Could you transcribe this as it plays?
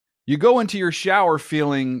You go into your shower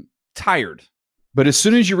feeling tired, but as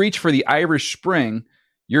soon as you reach for the Irish Spring,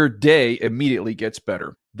 your day immediately gets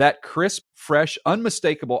better. That crisp, fresh,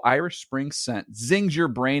 unmistakable Irish Spring scent zings your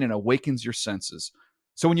brain and awakens your senses.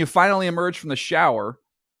 So when you finally emerge from the shower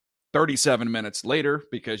 37 minutes later,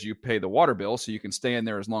 because you pay the water bill so you can stay in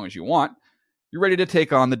there as long as you want, you're ready to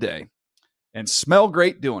take on the day and smell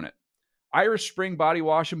great doing it. Irish Spring Body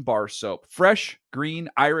Wash and Bar Soap. Fresh, green,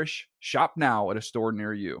 Irish. Shop now at a store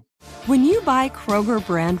near you. When you buy Kroger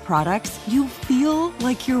brand products, you feel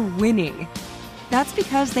like you're winning. That's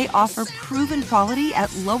because they offer proven quality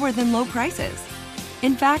at lower than low prices.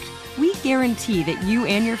 In fact, we guarantee that you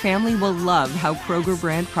and your family will love how Kroger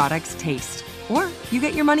brand products taste, or you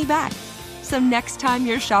get your money back. So next time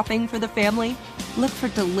you're shopping for the family, look for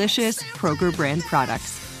delicious Kroger brand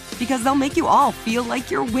products, because they'll make you all feel like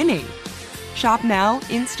you're winning. Shop now,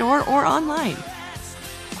 in-store, or online.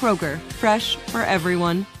 Kroger, fresh for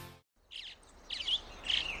everyone.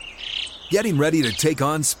 Getting ready to take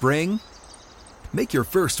on spring? Make your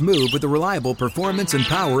first move with the reliable performance and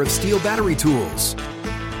power of Steel battery tools.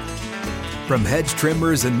 From hedge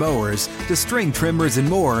trimmers and mowers to string trimmers and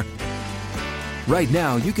more, right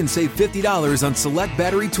now you can save $50 on select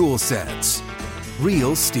battery tool sets.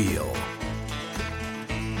 Real Steel.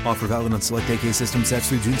 Offer valid on select AK system sets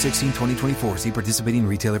through June 16, 2024. See participating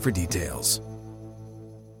retailer for details.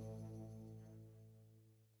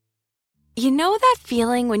 You know that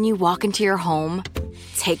feeling when you walk into your home,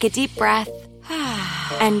 take a deep breath,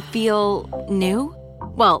 and feel new?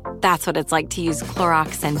 Well, that's what it's like to use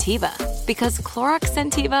Clorox Scentiva. Because Clorox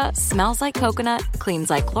Scentiva smells like coconut, cleans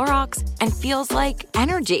like Clorox, and feels like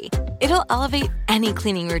energy. It'll elevate any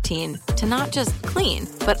cleaning routine to not just clean,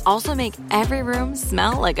 but also make every room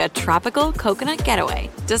smell like a tropical coconut getaway.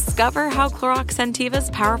 Discover how Clorox Scentiva's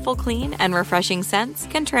powerful clean and refreshing scents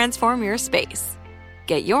can transform your space.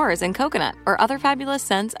 Get yours in coconut or other fabulous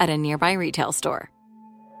scents at a nearby retail store.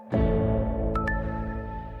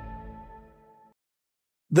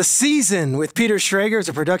 The Season with Peter Schrager is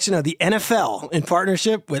a production of the NFL in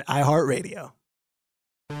partnership with iHeartRadio.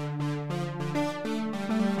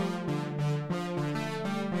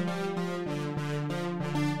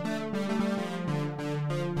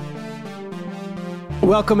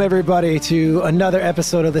 Welcome, everybody, to another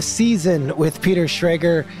episode of The Season with Peter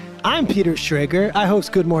Schrager. I'm Peter Schrager. I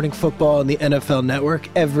host Good Morning Football on the NFL Network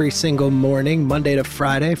every single morning, Monday to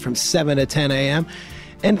Friday from 7 to 10 a.m.,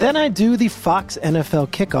 and then I do the Fox NFL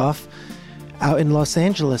kickoff out in Los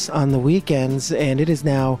Angeles on the weekends, and it is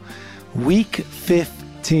now week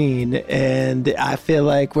 15, and I feel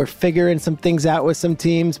like we're figuring some things out with some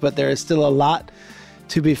teams, but there is still a lot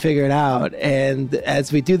to be figured out. And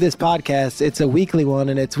as we do this podcast, it's a weekly one,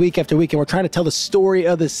 and it's week after week, and we're trying to tell the story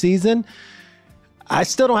of the season. I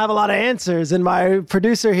still don't have a lot of answers, and my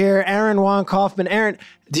producer here, Aaron Juan Kaufman. Aaron,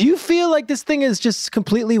 do you feel like this thing is just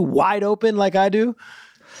completely wide open like I do?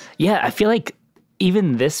 Yeah, I feel like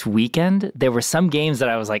even this weekend, there were some games that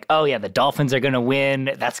I was like, oh yeah, the Dolphins are going to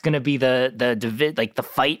win. That's going to be the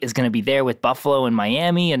fight is going to be there with Buffalo and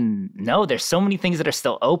Miami. And no, there's so many things that are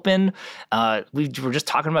still open. We were just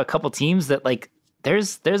talking about a couple teams that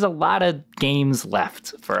there's a lot of games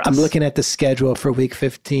left for us. I'm looking at the schedule for week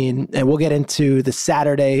 15, and we'll get into the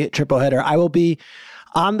Saturday triple header. I will be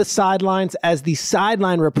on the sidelines as the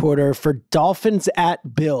sideline reporter for Dolphins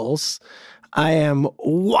at Bills. I am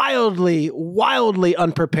wildly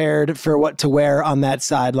unprepared for what to wear on that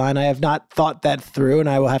sideline. I have not thought that through, and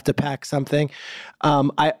I will have to pack something.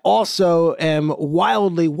 I also am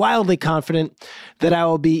wildly confident that I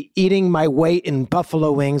will be eating my weight in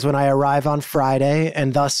buffalo wings when I arrive on Friday,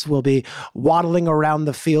 and thus will be waddling around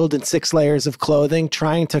the field in 6 layers of clothing,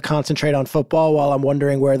 trying to concentrate on football while I'm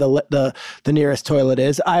wondering where the nearest toilet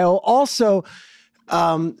is. I'll also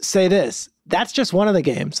say this. That's just one of the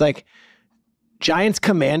games. Giants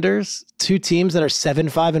Commanders, 2 teams that are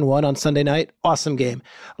 7-5-1 on Sunday night. Awesome game.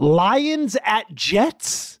 Lions at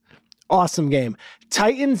Jets. Awesome game.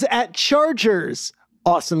 Titans at Chargers.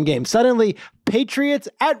 Awesome game. Suddenly, Patriots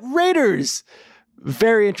at Raiders.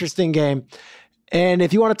 Very interesting game. And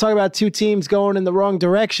if you want to talk about 2 teams going in the wrong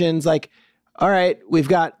directions, all right, we've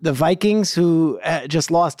got the Vikings who just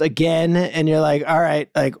lost again. And you're like, all right,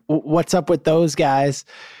 what's up with those guys?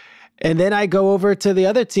 And then I go over to the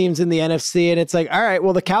other teams in the NFC, and it's like, all right,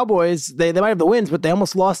 well, the Cowboys, they might have the wins, but they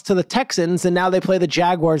almost lost to the Texans, and now they play the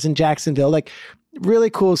Jaguars in Jacksonville. Really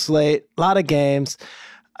cool slate, a lot of games,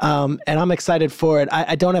 and I'm excited for it.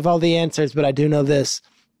 I don't have all the answers, but I do know this.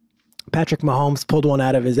 Patrick Mahomes pulled one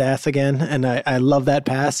out of his ass again, and I love that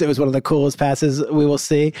pass. It was one of the coolest passes we will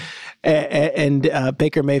see. And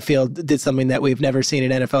Baker Mayfield did something that we've never seen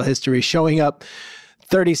in NFL history, showing up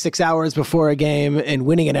 36 hours before a game and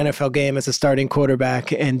winning an NFL game as a starting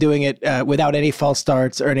quarterback and doing it without any false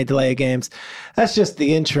starts or any delay of games. That's just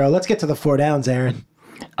the intro. Let's get to the 4 downs, Aaron.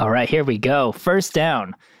 All right, here we go. First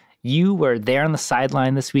down. You were there on the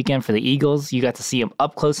sideline this weekend for the Eagles. You got to see them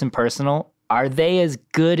up close and personal. Are they as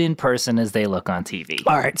good in person as they look on TV?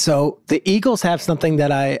 All right, so the Eagles have something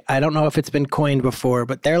that I don't know if it's been coined before,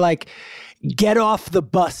 but they're like, get off the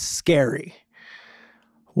bus scary.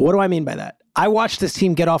 What do I mean by that? I watched this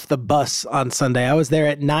team get off the bus on Sunday. I was there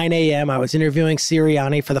at 9 a.m. I was interviewing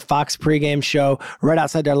Sirianni for the Fox pregame show right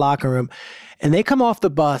outside their locker room. And they come off the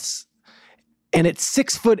bus, and it's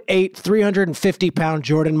 6'8", 350-pound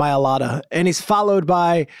Jordan Mailata. And he's followed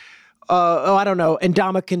by,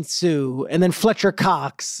 Ndamukong Suh, and then Fletcher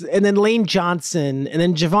Cox, and then Lane Johnson, and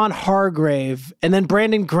then Javon Hargrave, and then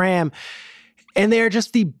Brandon Graham. And they're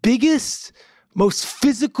just the biggest, most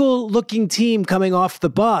physical looking team coming off the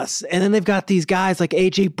bus. And then they've got these guys like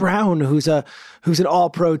A.J. Brown, who's an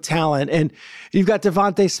all-pro talent. And you've got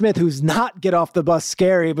Devontae Smith, who's not get off the bus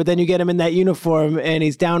scary, but then you get him in that uniform and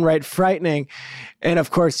he's downright frightening. And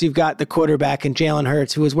of course, you've got the quarterback and Jalen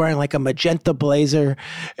Hurts, who is wearing like a magenta blazer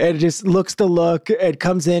and just looks the look and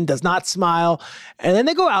comes in, does not smile. And then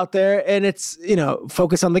they go out there and it's,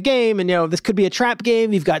 focus on the game. And, this could be a trap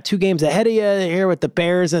game. You've got 2 games ahead of you here with the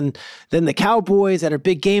Bears and then the Cowboys that are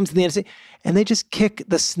big games in the NFC. And they just kick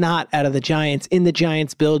the snot out of the Giants in the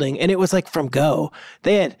Giants building. And it was like from go.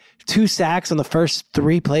 They had 2 sacks on the first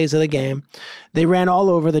 3 plays of the game. They ran all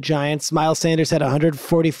over the Giants. Miles Sanders had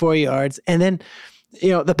 144 yards. And then,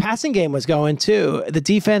 the passing game was going too. The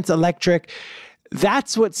defense electric.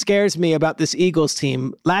 That's what scares me about this Eagles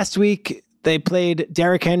team. Last week, they played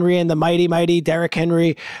Derrick Henry and the mighty Derrick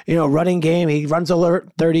Henry, running game. He runs over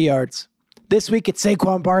 30 yards. This week, it's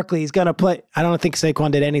Saquon Barkley. He's going to play. I don't think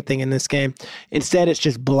Saquon did anything in this game. Instead, it's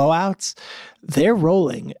just blowouts. They're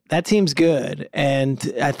rolling. That team's good.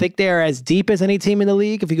 And I think they're as deep as any team in the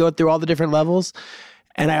league if you go through all the different levels.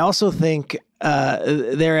 And I also think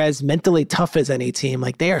they're as mentally tough as any team.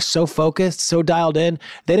 Like, they are so focused, so dialed in.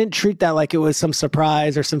 They didn't treat that like it was some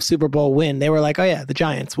surprise or some Super Bowl win. They were like, oh, yeah, the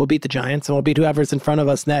Giants. We'll beat the Giants, and we'll beat whoever's in front of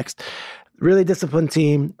us next. Really disciplined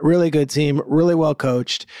team, really good team, really well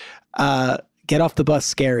coached. Get off the bus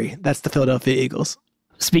scary. That's the Philadelphia Eagles.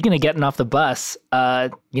 Speaking of getting off the bus,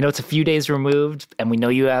 it's a few days removed, and we know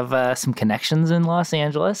you have some connections in Los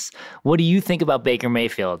Angeles. What do you think about Baker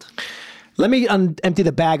Mayfield? Let me empty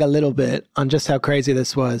the bag a little bit on just how crazy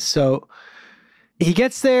this was. So he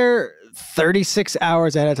gets there 36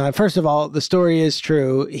 hours ahead of time. First of all, the story is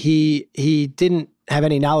true. He didn't have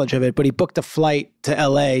any knowledge of it, but he booked a flight to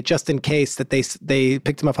LA just in case that they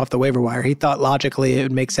picked him up off the waiver wire. He thought logically it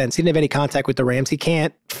would make sense. He didn't have any contact with the Rams. He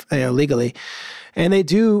can't, legally. And they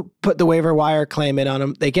do put the waiver wire claim in on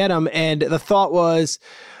him. They get him. And the thought was,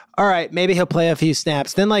 all right, maybe he'll play a few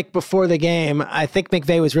snaps. Then, before the game, I think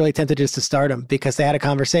McVay was really tempted just to start him because they had a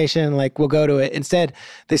conversation, we'll go to it. Instead,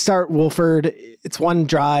 they start Wolford. It's one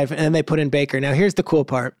drive, and then they put in Baker. Now, here's the cool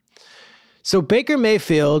part. So Baker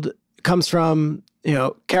Mayfield comes from,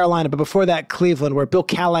 Carolina, but before that, Cleveland, where Bill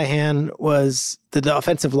Callahan was the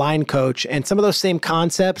offensive line coach. And some of those same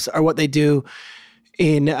concepts are what they do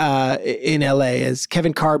in LA, as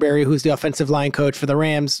Kevin Carberry, who's the offensive line coach for the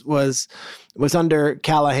Rams, was under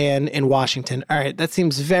Callahan in Washington. All right, that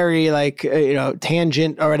seems very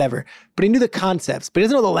tangent or whatever, but he knew the concepts, but he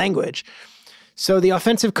doesn't know the language. So the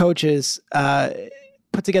offensive coaches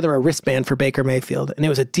put together a wristband for Baker Mayfield, and it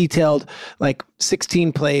was a detailed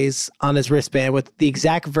 16 plays on his wristband with the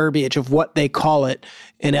exact verbiage of what they call it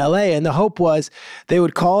in LA. And the hope was they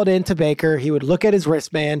would call it into Baker, he would look at his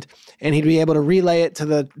wristband, and he'd be able to relay it to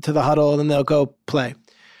the huddle, and then they'll go play.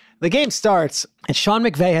 The game starts, and Sean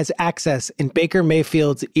McVay has access in Baker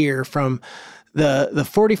Mayfield's ear from the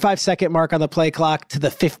 45-second mark on the play clock to the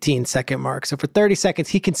 15-second mark. So for 30 seconds,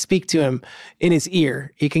 he can speak to him in his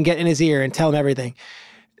ear. He can get in his ear and tell him everything.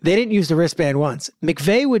 They didn't use the wristband once.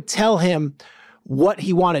 McVay would tell him what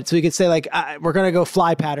he wanted. So he could say, we're going to go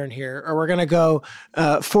fly pattern here, or we're going to go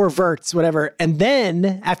 4 verts, whatever. And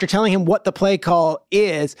then after telling him what the play call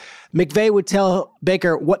is, McVay would tell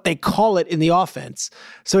Baker what they call it in the offense.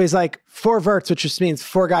 So he's like, 4 verts, which just means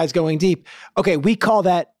 4 guys going deep. Okay, we call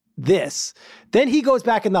that this. Then he goes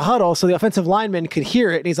back in the huddle so the offensive lineman could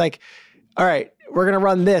hear it. And he's like, all right, we're going to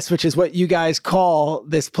run this, which is what you guys call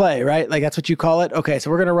this play, right? That's what you call it. Okay,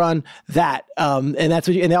 so we're going to run that. And that's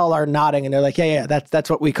what and they all are nodding and they're like, yeah, that's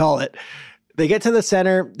what we call it. They get to the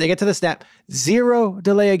center, they get to the snap, 0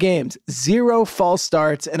 delay of games, 0 false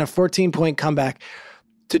starts, and a 14-point comeback.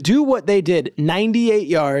 to do what they did, 98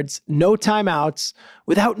 yards, no timeouts,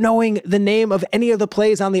 without knowing the name of any of the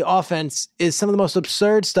plays on the offense is some of the most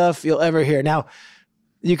absurd stuff you'll ever hear. Now,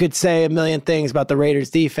 you could say a million things about the Raiders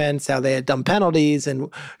defense, how they had dumb penalties, and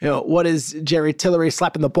what is Jerry Tillery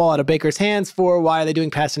slapping the ball out of Baker's hands for? Why are they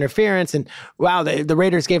doing pass interference? And wow, the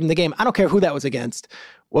Raiders gave him the game. I don't care who that was against.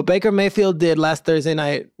 What Baker Mayfield did last Thursday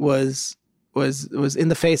night was in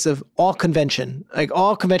the face of all convention,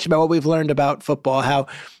 about what we've learned about football, how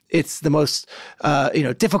it's the most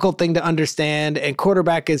difficult thing to understand, and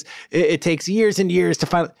quarterback it takes years and years to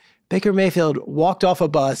find. Baker Mayfield walked off a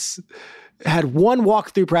bus, had one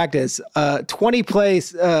walk through practice, 20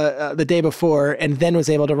 plays the day before, and then was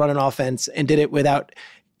able to run an offense and did it without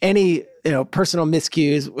any personal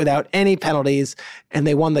miscues, without any penalties, and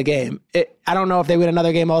they won the game. I don't know if they win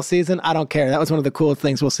another game all season. I don't care. That was one of the coolest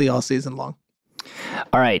things we'll see all season long.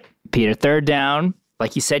 All right, Peter, third down.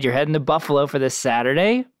 Like you said, you're heading to Buffalo for this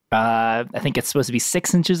Saturday. I think it's supposed to be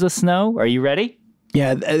 6 inches of snow. Are you ready?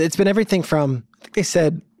 Yeah, it's been everything from, I think they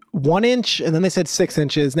said 1 inch, and then they said 6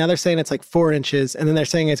 inches. Now they're saying it's like 4 inches, and then they're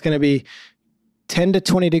saying it's going to be 10 to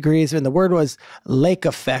 20 degrees, and the word was lake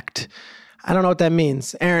effect. I don't know what that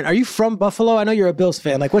means. Aaron, are you from Buffalo? I know you're a Bills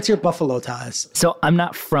fan. What's your Buffalo ties? So I'm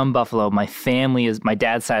not from Buffalo. My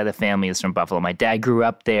dad's side of the family is from Buffalo. My dad grew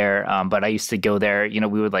up there, but I used to go there.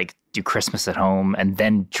 We would do Christmas at home and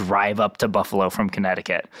then drive up to Buffalo from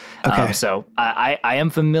Connecticut. Okay. So I am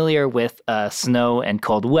familiar with snow and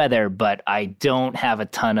cold weather, but I don't have a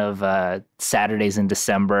ton of Saturdays in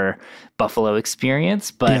December Buffalo experience.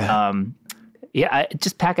 But I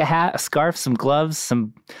just pack a hat, a scarf, some gloves,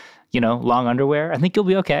 some long underwear. I think you'll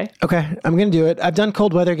be okay. Okay, I'm going to do it. I've done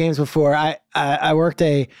cold weather games before. I worked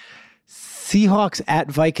a Seahawks at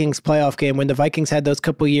Vikings playoff game when the Vikings had those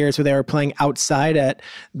couple years where they were playing outside at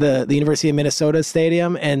the University of Minnesota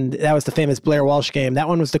stadium, and that was the famous Blair Walsh game. That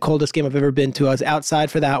one was the coldest game I've ever been to. I was outside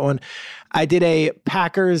for that one. I did a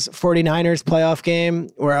Packers 49ers playoff game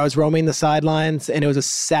where I was roaming the sidelines, and it was a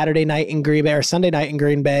Saturday night in Green Bay or Sunday night in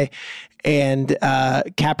Green Bay. And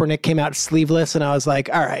Kaepernick came out sleeveless, and I was like,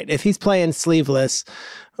 all right, if he's playing sleeveless,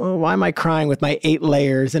 why am I crying with my 8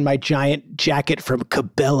 layers and my giant jacket from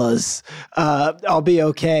Cabela's? I'll be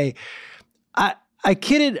okay. I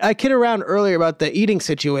kidded around earlier about the eating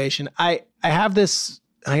situation. I have this,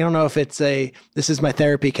 I don't know if this is my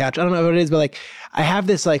therapy couch. I don't know what it is, but I have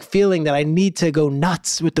this feeling that I need to go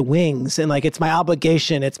nuts with the wings, and it's my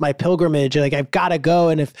obligation. It's my pilgrimage. I've got to go.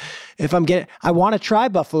 And if I want to try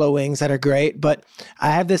buffalo wings that are great, but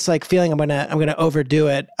I have this feeling I'm going to overdo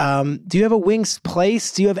it. Do you have a wings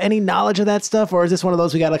place? Do you have any knowledge of that stuff? Or is this one of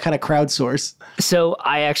those we got to kind of crowdsource? So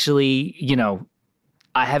I actually,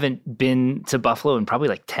 I haven't been to Buffalo in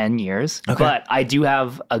probably 10 years, okay. But I do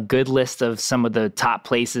have a good list of some of the top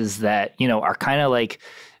places that, are kind of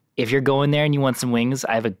if you're going there and you want some wings,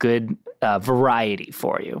 I have a good variety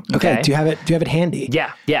for you. Okay. Do you have it handy?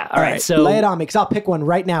 Yeah. All right. So lay it on me, because I'll pick one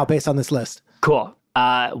right now based on this list. Cool.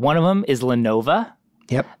 One of them is Lenova.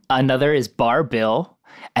 Yep. Another is Bar Bill.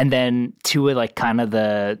 And then two of kind of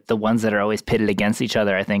the ones that are always pitted against each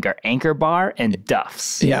other, I think, are Anchor Bar and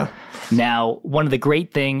Duff's. Yeah. Now, one of the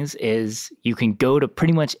great things is you can go to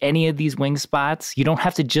pretty much any of these wing spots. You don't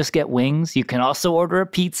have to just get wings. You can also order a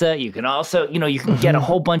pizza. You can also, you can get a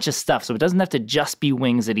whole bunch of stuff. So it doesn't have to just be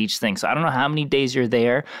wings at each thing. So I don't know how many days you're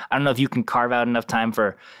there. I don't know if you can carve out enough time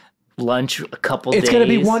for lunch a couple days. It's going to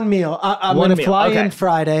be one meal. I'm going to fly in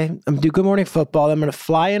Friday. I'm going to do Good Morning Football. I'm going to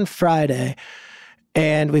fly in Friday.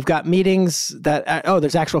 And we've got meetings that,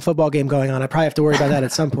 there's actual football game going on. I probably have to worry about that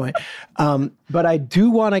at some point. But I do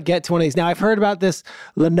want to get to one of these. Now, I've heard about this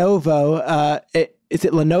Lenovo. Is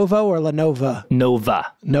it Lenovo or Lenova? Nova.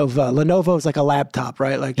 Lenovo is like a laptop,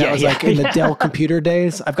 right? That was in the Dell computer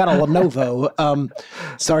days. I've got a Lenovo.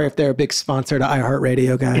 Sorry if they're a big sponsor to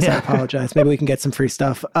iHeartRadio, guys. I apologize. Maybe we can get some free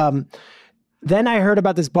stuff. Then I heard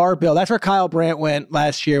about this Bar Bill. That's where Kyle Brandt went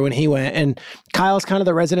last year when he went. And Kyle's kind of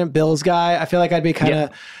the resident Bills guy. I feel like I'd be kind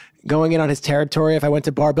of going in on his territory if I went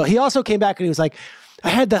to Bar Bill. He also came back and he was like, I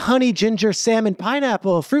had the honey, ginger, salmon,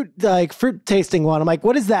 pineapple, fruit tasting one. I'm like,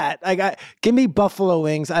 what is that? Give me buffalo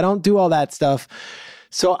wings. I don't do all that stuff.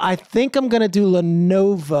 So I think I'm going to do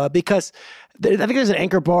Lenova because I think there's an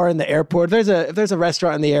Anchor Bar in the airport. If there's a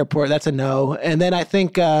restaurant in the airport, that's a no. And then I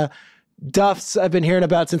think Duff's I've been hearing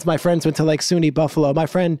about since my friends went to SUNY Buffalo. My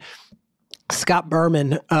friend Scott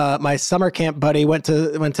Berman, my summer camp buddy, went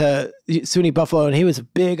to SUNY Buffalo, and he was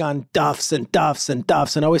big on Duff's and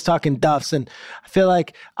always talking Duff's. And I feel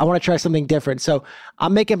like I want to try something different. So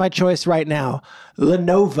I'm making my choice right now.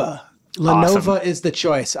 Lenova is the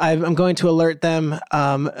choice. I'm going to alert them.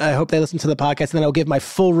 I hope they listen to the podcast, and then I'll give my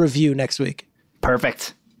full review next week.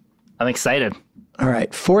 Perfect. I'm excited. All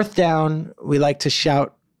right. Fourth down, we like to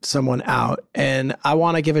shout someone out. And I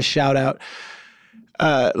want to give a shout out.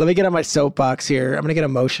 Let me get on my soapbox here. I'm going to get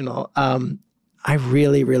emotional. I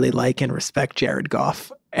really, really like and respect Jared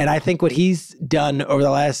Goff. And I think what he's done over the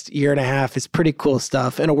last year and a half is pretty cool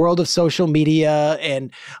stuff. In a world of social media and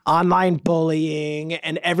online bullying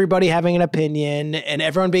and everybody having an opinion and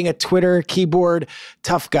everyone being a Twitter keyboard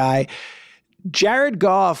tough guy, Jared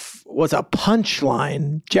Goff was a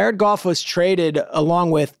punchline. Jared Goff was traded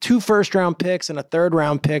along with 2 first-round picks and a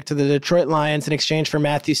third-round pick to the Detroit Lions in exchange for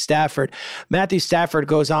Matthew Stafford. Matthew Stafford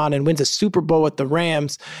goes on and wins a Super Bowl with the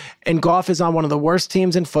Rams, and Goff is on one of the worst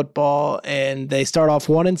teams in football, and they start off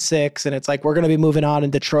 1-6, and it's like, we're going to be moving on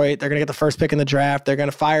in Detroit. They're going to get the first pick in the draft. They're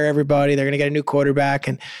going to fire everybody. They're going to get a new quarterback,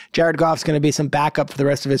 and Jared Goff's going to be some backup for the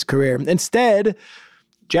rest of his career. Instead,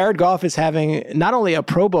 Jared Goff is having not only a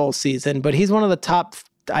Pro Bowl season, but he's one of the top,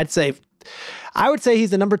 I would say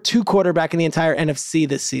he's the number 2 quarterback in the entire NFC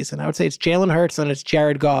this season. I would say it's Jalen Hurts and it's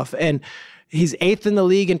Jared Goff. And he's 8th in the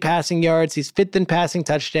league in passing yards. He's 5th in passing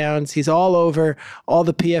touchdowns. He's all over all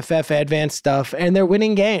the PFF advanced stuff. And they're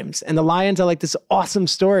winning games. And the Lions are like this awesome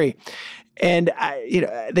story. And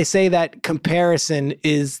they say that comparison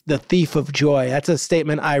is the thief of joy. That's a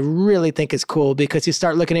statement I really think is cool, because you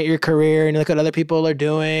start looking at your career and you look at what other people are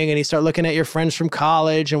doing, and you start looking at your friends from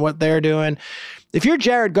college and what they're doing. If you're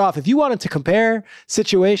Jared Goff, if you wanted to compare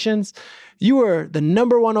situations, you were the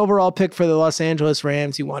number 1 overall pick for the Los Angeles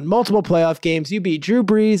Rams. You won multiple playoff games. You beat Drew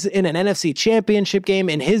Brees in an NFC championship game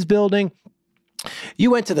in his building. You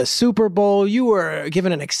went to the Super Bowl. You were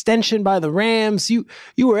given an extension by the Rams. You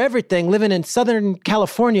were everything, living in Southern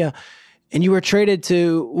California, and you were traded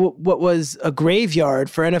to what was a graveyard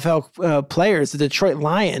for NFL players, the Detroit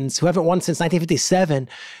Lions, who haven't won since 1957.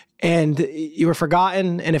 And you were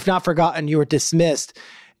forgotten, and if not forgotten, you were dismissed.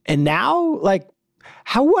 And now,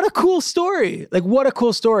 what a cool story. What a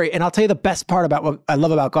cool story. And I'll tell you the best part about what I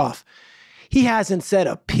love about Goff. He hasn't said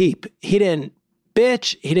a peep. He didn't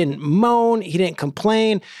bitch. He didn't moan. He didn't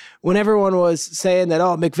complain. When everyone was saying that,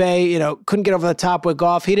 McVay, couldn't get over the top with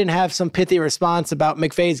Goff, he didn't have some pithy response about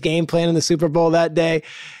McVay's game plan in the Super Bowl that day.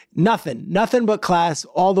 Nothing but class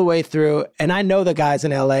all the way through. And I know the guys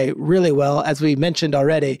in LA really well, as we mentioned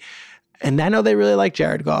already. And I know they really like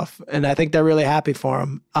Jared Goff, and I think they're really happy for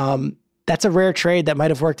him. That's a rare trade that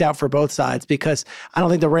might have worked out for both sides, because I don't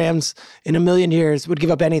think the Rams in a million years would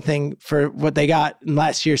give up anything for what they got in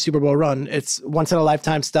last year's Super Bowl run. It's once in a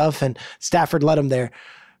lifetime stuff, and Stafford led them there.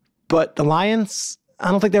 But the Lions,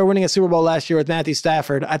 I don't think they were winning a Super Bowl last year with Matthew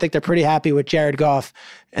Stafford. I think they're pretty happy with Jared Goff,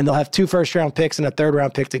 and they'll have 2 first-round picks and a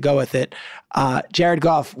third-round pick to go with it. Jared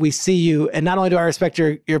Goff, we see you, and not only do I respect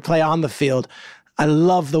your play on the field, I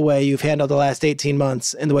love the way you've handled the last 18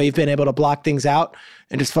 months and the way you've been able to block things out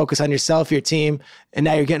and just focus on yourself, your team, and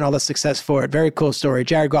now you're getting all the success for it. Very cool story.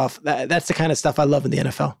 Jared Goff, that's the kind of stuff I love in the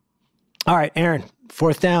NFL. All right, Aaron,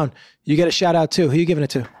 4th down. You get a shout-out, too. Who are you giving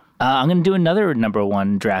it to? I'm going to do another number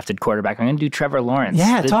 1 drafted quarterback. I'm going to do Trevor Lawrence.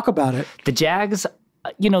 Yeah, talk about it. The Jags,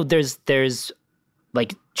 there's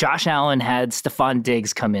Josh Allen had Stephon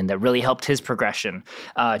Diggs come in that really helped his progression.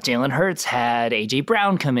 Jalen Hurts had A.J.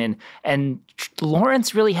 Brown come in. And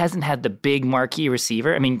Lawrence really hasn't had the big marquee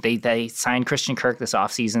receiver. I mean, they signed Christian Kirk this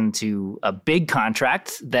offseason to a big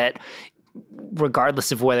contract that,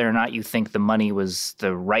 regardless of whether or not you think the money was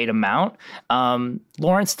the right amount,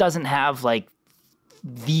 Lawrence doesn't have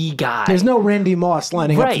the guy. There's no Randy Moss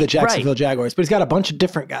lining up for the Jacksonville Jaguars, but he's got a bunch of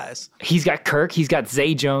different guys. He's got Kirk, he's got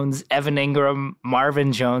Zay Jones, Evan Ingram,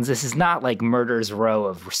 Marvin Jones. This is not like murder's row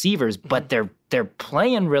of receivers, but they're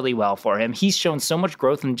playing really well for him. He's shown so much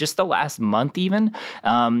growth in just the last month even,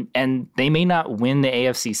 and they may not win the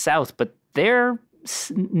AFC South, but they're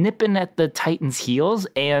nipping at the Titans' heels,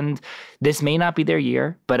 and this may not be their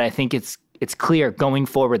year, but I think it's clear going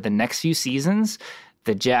forward the next few seasons,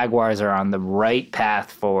 the Jaguars are on the right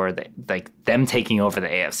path for them taking over the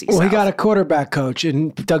AFC South. Well, he got a quarterback coach in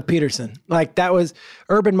Doug Peterson.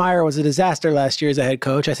 Urban Meyer was a disaster last year as a head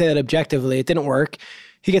coach. I say that objectively. It didn't work.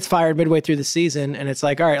 He gets fired midway through the season, and it's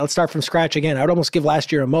all right, let's start from scratch again. I would almost give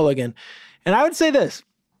last year a mulligan. And I would say this.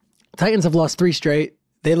 Titans have lost 3 straight.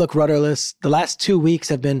 They look rudderless. The last 2 weeks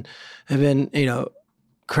have been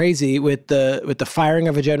crazy with the firing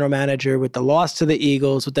of a general manager, with the loss to the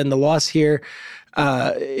Eagles, with then the loss here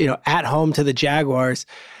at home to the Jaguars.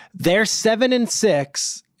 They're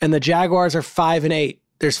 7-6, and the Jaguars are 5-8.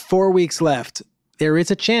 There's 4 weeks left. There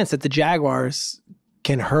is a chance that the Jaguars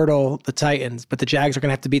can hurdle the Titans, but the Jags are going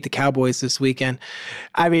to have to beat the Cowboys this weekend.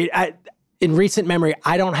 I mean, in recent memory,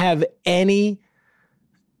 I don't have any.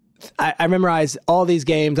 I memorize all these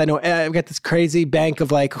games. I know I've got this crazy bank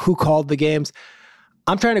of who called the games.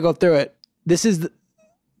 I'm trying to go through it. This is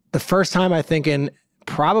the first time I think in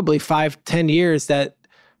probably 5-10 years that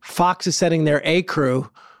Fox is setting their A crew,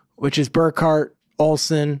 which is Burkhart,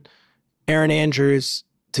 Olsen, Aaron Andrews,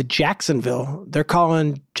 to Jacksonville. They're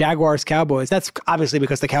calling Jaguars Cowboys. That's obviously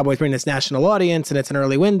because the Cowboys bring this national audience and it's an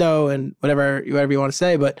early window and whatever you want to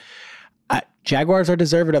say. But Jaguars are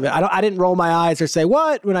deserving of it. I didn't roll my eyes or say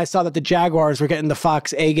what when I saw that the Jaguars were getting the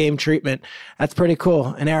Fox A game treatment. That's pretty cool.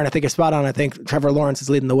 And Aaron, I think you're spot on. I think Trevor Lawrence is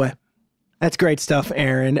leading the way. That's great stuff,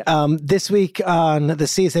 Aaron. This week on The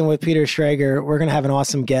Season with Peter Schrager, we're going to have an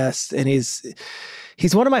awesome guest, and he's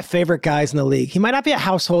one of my favorite guys in the league. He might not be a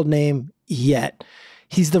household name yet.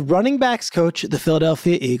 He's the running backs coach at the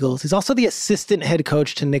Philadelphia Eagles. He's also the assistant head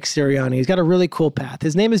coach to Nick Sirianni. He's got a really cool path.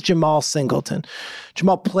 His name is Jemal Singleton.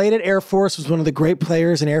 Jemal played at Air Force, was one of the great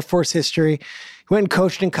players in Air Force history. He went and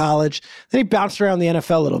coached in college. Then he bounced around the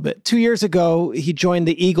NFL a little bit. 2 years ago, he joined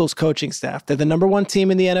the Eagles coaching staff. They're the number one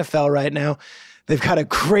team in the NFL right now. They've got a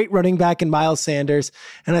great running back in Miles Sanders.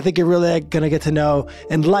 And I think you're really going to get to know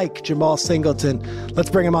and like Jemal Singleton. Let's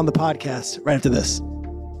bring him on the podcast right after this.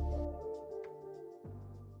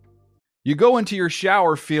 You go into your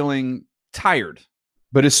shower feeling tired,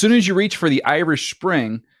 but as soon as you reach for the Irish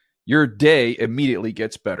Spring, your day immediately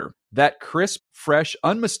gets better. That crisp, fresh,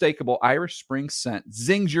 unmistakable Irish Spring scent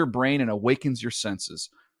zings your brain and awakens your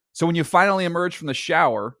senses. So when you finally emerge from the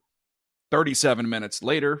shower, 37 minutes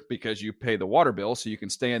later, because you pay the water bill so you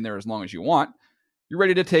can stay in there as long as you want, you're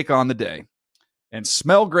ready to take on the day and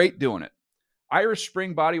smell great doing it. Irish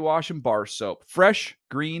Spring Body Wash and Bar Soap. Fresh,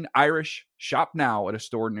 green, Irish. Shop now at a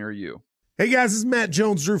store near you. Hey guys, this is Matt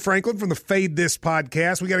Jones, Drew Franklin from the Fade This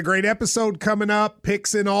podcast. We got a great episode coming up,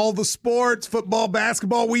 picks in all the sports, football,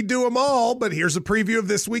 basketball, we do them all, but here's a preview of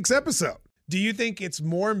this week's episode. Do you think it's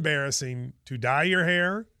more embarrassing to dye your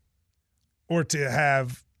hair or to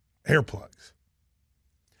have hair plugs?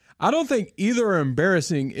 I don't think either are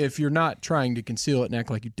embarrassing if you're not trying to conceal it and act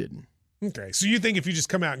like you didn't. Okay, so you think if you just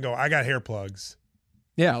come out and go, I got hair plugs.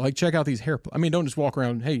 Yeah, like check out these hair plugs. I mean, don't just walk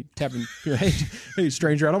around, hey, tapping, hey,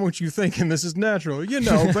 stranger, I don't want you thinking this is natural. You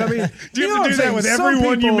know, but I mean, do you have to do that with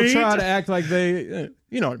everyone you meet? Try to act like they,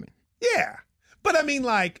 you know what I mean? Yeah. But I mean,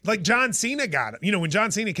 like John Cena got it. You know, when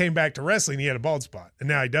John Cena came back to wrestling, he had a bald spot, and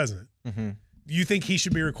now he doesn't. Mm-hmm. Do you think he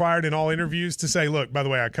should be required in all interviews to say, look, by the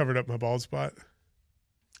way, I covered up my bald spot?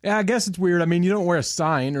 Yeah, I guess it's weird. I mean, you don't wear a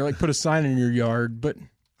sign or like put a sign in your yard, but.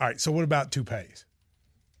 All right, so what about toupees?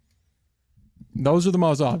 Those are the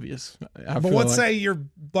most obvious. But let's say you're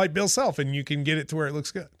like Bill Self and you can get it to where it looks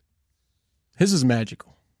good. His is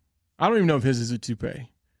magical. I don't even know if his is a toupee.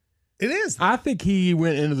 It is. I think he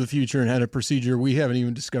went into the future and had a procedure we haven't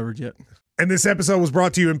even discovered yet. And this episode was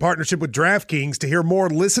brought to you in partnership with DraftKings. To hear more,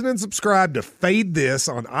 listen and subscribe to Fade This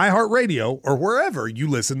on iHeartRadio or wherever you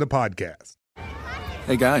listen to podcasts.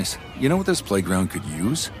 Hey guys, you know what this playground could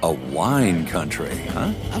use? A wine country,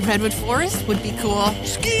 huh? A redwood forest would be cool.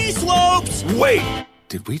 Ski slopes! Wait!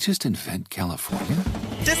 Did we just invent California?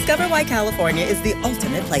 Discover why California is the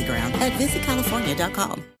ultimate playground at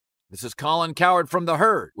visitcalifornia.com. This is Colin Cowherd from The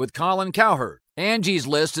Herd with Colin Cowherd. Angie's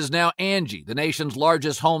List is now Angie, the nation's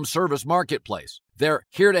largest home service marketplace. They're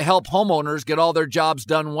here to help homeowners get all their jobs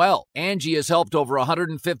done well. Angie has helped over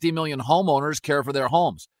 150 million homeowners care for their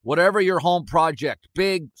homes. Whatever your home project,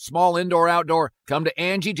 big, small, indoor, outdoor, come to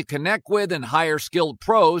Angie to connect with and hire skilled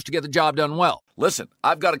pros to get the job done well. Listen,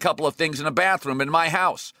 I've got a couple of things in a bathroom in my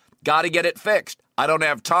house. Got to get it fixed. I don't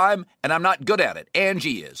have time, and I'm not good at it.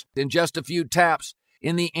 Angie is. In just a few taps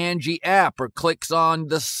in the Angie app or clicks on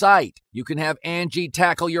the site, you can have Angie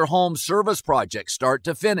tackle your home service project start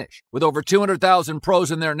to finish. With over 200,000 pros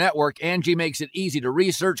in their network, Angie makes it easy to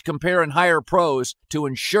research, compare, and hire pros to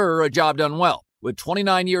ensure a job done well. With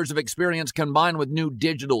 29 years of experience combined with new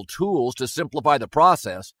digital tools to simplify the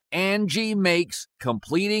process, Angie makes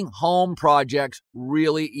completing home projects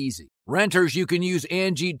really easy. Renters, you can use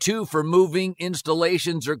Angie too for moving,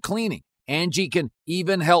 installations, or cleaning. Angie can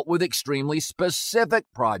even help with extremely specific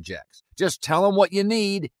projects. Just tell them what you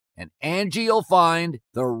need, and Angie will find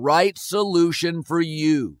the right solution for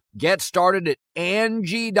you. Get started at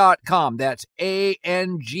Angie.com. That's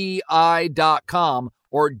ANGI.com,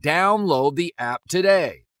 or download the app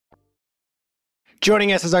today.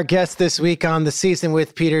 Joining us as our guest this week on The Season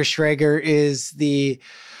with Peter Schrager is the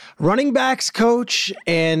running backs coach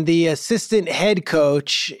and the assistant head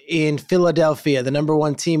coach in Philadelphia, the number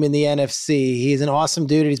one team in the NFC. He's an awesome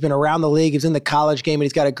dude. He's been around the league. He's in the college game, and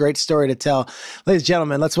he's got a great story to tell. Ladies and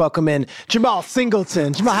gentlemen, let's welcome in Jemal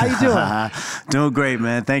Singleton. Jemal, how you doing? Doing great,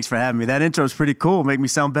 man. Thanks for having me. That intro is pretty cool. Make me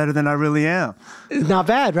sound better than I really am. Not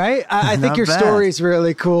bad, right? I think your story is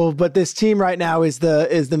really cool, but this team right now is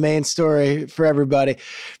the main story for everybody.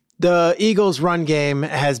 The Eagles' run game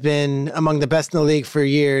has been among the best in the league for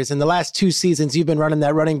years. In the last 2 seasons, you've been running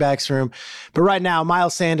that running backs room. But right now,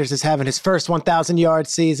 Miles Sanders is having his first 1,000-yard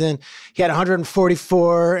season. He had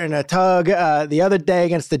 144 in a tug the other day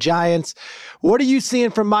against the Giants. What are you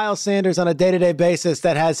seeing from Miles Sanders on a day-to-day basis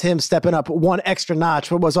that has him stepping up one extra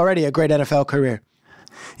notch, what was already a great NFL career?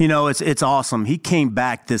 You know, it's awesome. He came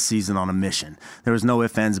back this season on a mission. There was no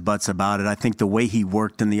ifs, ands, buts about it. I think the way he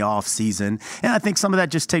worked in the offseason, and I think some of that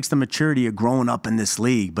just takes the maturity of growing up in this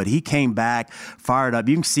league. But he came back fired up.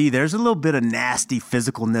 You can see there's a little bit of nasty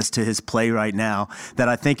physicalness to his play right now that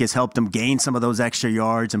I think has helped him gain some of those extra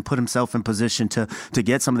yards and put himself in position to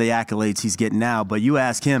get some of the accolades he's getting now. But you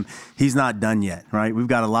ask him, he's not done yet, right? We've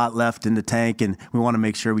got a lot left in the tank, and we want to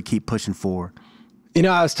make sure we keep pushing forward. You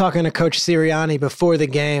know, I was talking to Coach Sirianni before the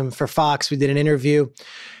game for Fox. We did an interview.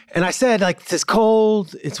 And I said, it's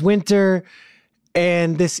cold, it's winter,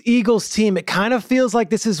 and this Eagles team, it kind of feels like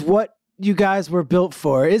this is what you guys were built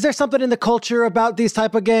for. Is there something in the culture about these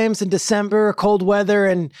type of games in December, cold weather,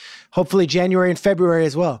 and hopefully January and February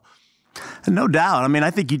as well? No doubt. I mean,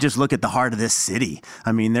 I think you just look at the heart of this city.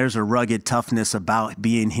 I mean, there's a rugged toughness about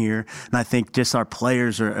being here. And I think just our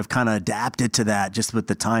players have kind of adapted to that just with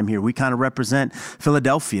the time here. We kind of represent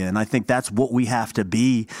Philadelphia. And I think that's what we have to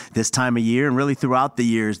be this time of year and really throughout the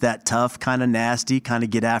years, that tough, kind of nasty, kind of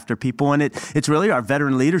get after people. And it's really our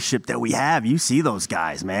veteran leadership that we have. You see those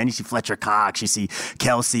guys, man. You see Fletcher Cox, you see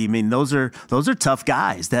Kelsey. I mean, those are tough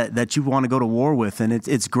guys that you want to go to war with. And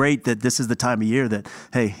it's great that this is the time of year that,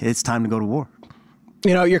 hey, it's time to go to war.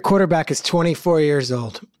 You know, your quarterback is 24 years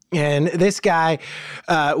old. And this guy,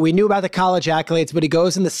 we knew about the college accolades, but he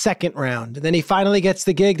goes in the second round. And then he finally gets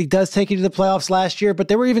the gig. He does take you to the playoffs last year, but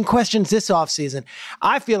there were even questions this offseason.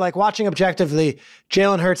 I feel like watching objectively,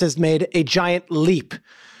 Jalen Hurts has made a giant leap.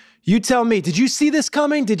 You tell me, did you see this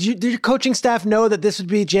coming? Did your coaching staff know that this would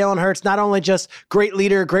be Jalen Hurts, not only just great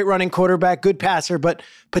leader, great running quarterback, good passer, but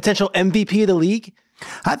potential MVP of the league?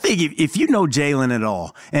 I think if you know Jalen at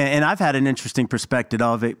all, and I've had an interesting perspective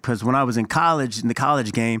of it because when I was in college, in the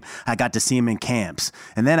college game, I got to see him in camps.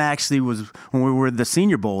 And then actually was when we were at the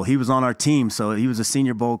Senior Bowl, he was on our team. So he was a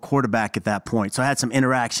Senior Bowl quarterback at that point. So I had some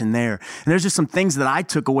interaction there. And there's just some things that I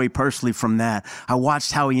took away personally from that. I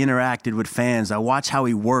watched how he interacted with fans. I watched how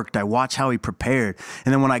he worked. I watched how he prepared.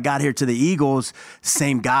 And then when I got here to the Eagles,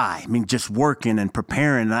 same guy. I mean, just working and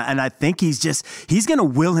preparing. And I think he's going to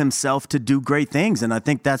will himself to do great things. And I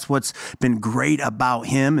think that's what's been great about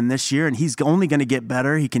him in this year, and he's only going to get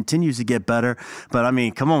better. He continues to get better. But, I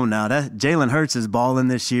mean, come on now. Jalen Hurts is balling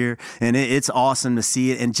this year, and it's awesome to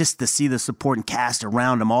see it and just to see the support and cast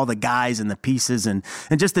around him, all the guys and the pieces and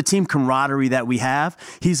just the team camaraderie that we have.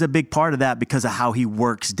 He's a big part of that because of how he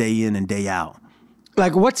works day in and day out.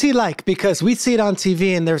 Like, what's he like? Because we see it on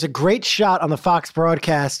TV, and there's a great shot on the Fox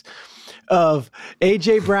broadcast of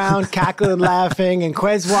A.J. Brown cackling and laughing and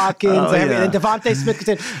Quez Watkins and Devontae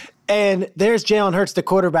Smith. And there's Jalen Hurts, the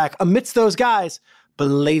quarterback, amidst those guys, but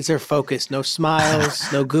laser focused, no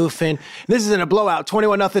smiles, no goofing. This isn't a blowout,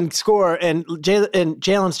 21-0 score, and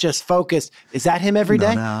Jalen's just focused. Is that him every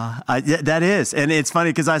day? No, that is. And it's funny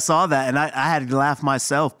because I saw that, and I had to laugh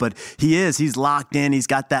myself, but he's locked in. He's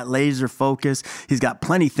got that laser focus. He's got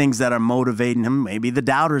plenty of things that are motivating him. Maybe the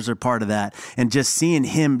doubters are part of that. And just seeing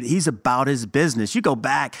him, he's about his business. You go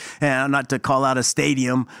back, and not to call out a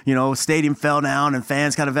stadium, stadium fell down, and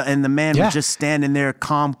fans and the man was just standing there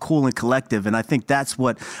calm, cool, and collective. And I think that's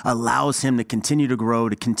what allows him to continue to grow,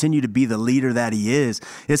 to continue to be the leader that he is.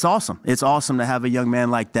 It's awesome. It's awesome to have a young man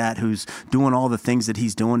like that who's doing all the things that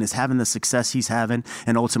he's doing, is having the success he's having,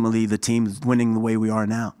 and ultimately the team's winning the way we are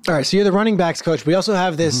now. All right, so you're the running backs coach. We also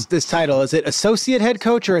have this title. Is it associate head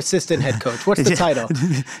coach or assistant head coach? What's the title?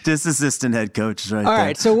 Just assistant head coach right All there.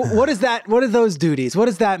 right, so what is that? What are those duties? What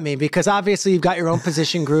does that mean? Because obviously you've got your own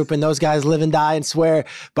position group, and those guys live and die and swear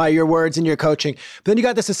by your words and your coaching. But then you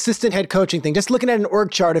got this assistant head coaching thing. Just looking at an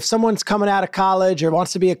org chart, if someone's coming out of college or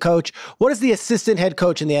wants to be a coach, what does the assistant head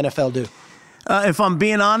coach in the NFL do? If I'm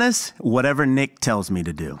being honest, whatever Nick tells me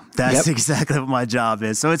to do. That's exactly what my job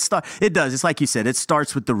is. So it does. It's like you said, it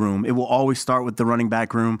starts with the room. It will always start with the running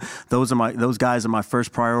back room. Those guys are my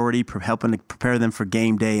first priority, helping to prepare them for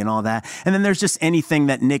game day and all that. And then there's just anything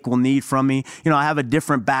that Nick will need from me. I have a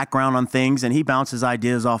different background on things, and he bounces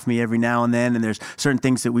ideas off me every now and then, and there's certain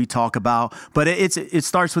things that we talk about. But it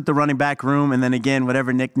starts with the running back room, and then again,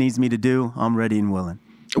 whatever Nick needs me to do, I'm ready and willing.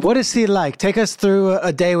 What is he like? Take us through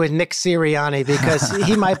a day with Nick Sirianni, because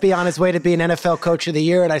he might be on his way to being NFL Coach of the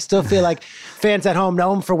Year, and I still feel like fans at home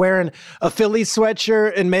know him for wearing a Phillies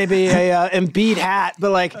sweatshirt and maybe a Embiid hat.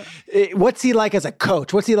 But what's he like as a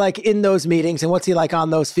coach? What's he like in those meetings, and what's he like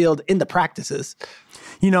on those field in the practices?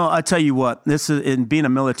 I tell you what, this is in being a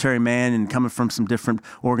military man and coming from some different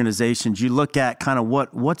organizations, you look at kind of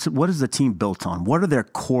what is the team built on? What are their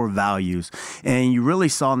core values? And you really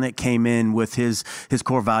saw Nick came in with his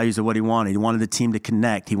core values of what he wanted. He wanted the team to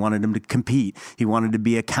connect. He wanted them to compete. He wanted to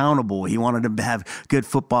be accountable. He wanted them to have good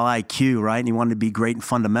football IQ, right? And he wanted to be great in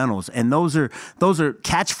fundamentals. And those are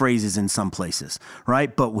catchphrases in some places,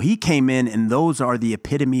 right? But he came in, and those are the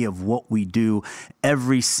epitome of what we do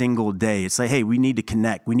every single day. It's like, hey, we need to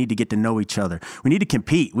connect. We need to get to know each other. We need to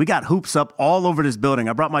compete. We got hoops up all over this building.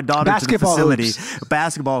 I brought my daughter to the facility.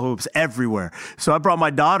 Basketball hoops everywhere. So I brought my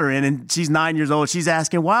daughter in, and she's 9 years old. She's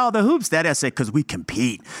asking, why all the hoops, Daddy? I said, because we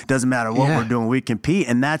compete. Doesn't matter what we're doing. We compete.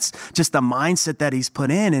 And that's just the mindset that he's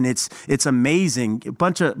put in. And it's amazing. A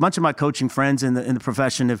bunch of my coaching friends in the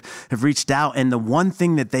profession have reached out. And the one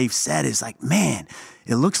thing that they've said is like, man,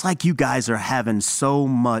 it looks like you guys are having so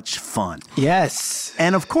much fun. Yes.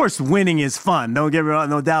 And of course, winning is fun. Don't get me wrong,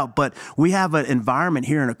 no doubt. But we have an environment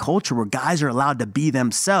here in a culture where guys are allowed to be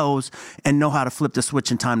themselves and know how to flip the switch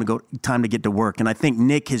in time to get to work. And I think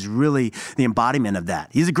Nick is really the embodiment of that.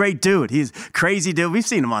 He's a great dude. He's a crazy dude. We've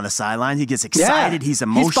seen him on the sidelines. He gets excited. He's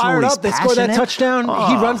emotional. He's fired up. They scored that touchdown. Oh.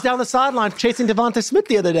 He runs down the sideline chasing Devonta Smith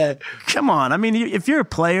the other day. Come on. I mean, if you're a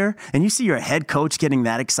player and you see your head coach getting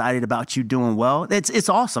that excited about you doing well, it's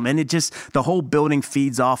awesome. And the whole building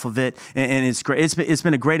feeds off of it. And it's great. It's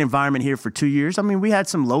been a great environment here for 2 years. I mean, we had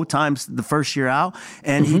some low times the first year out,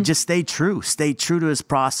 and he just stayed true to his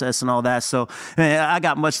process and all that. So I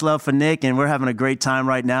got much love for Nick, and we're having a great time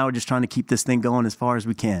right now. We're just trying to keep this thing going as far as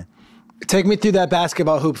we can. Take me through that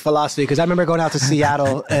basketball hoop philosophy, because I remember going out to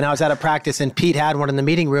Seattle and I was at a practice and Pete had one in the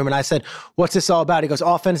meeting room and I said, what's this all about? He goes,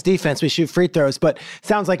 offense, defense, we shoot free throws. But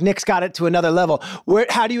sounds like Nick's got it to another level.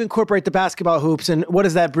 How do you incorporate the basketball hoops, and what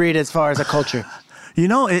does that breed as far as a culture?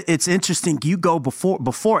 It's interesting. You go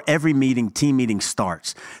before every team meeting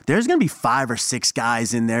starts, there's going to be 5 or 6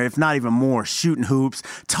 guys in there, if not even more, shooting hoops,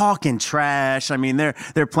 talking trash. I mean,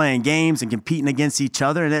 they're playing games and competing against each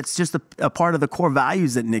other, and that's just a part of the core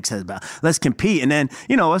values that Nick says about. Let's compete. And then,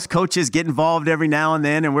 us coaches get involved every now and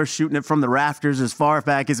then, and we're shooting it from the rafters as far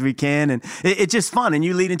back as we can, and it's just fun. And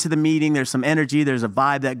you lead into the meeting, there's some energy, there's a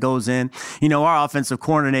vibe that goes in. Our offensive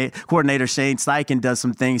coordinator Shane Steichen does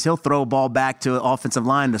some things. He'll throw a ball back to offensive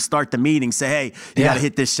line to start the meeting, say, hey, you got to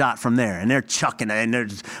hit this shot from there. And they're chucking it and they're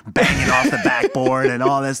just banging off the backboard and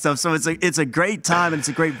all that stuff. So it's a great time and it's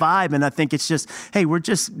a great vibe. And I think it's just, hey, we're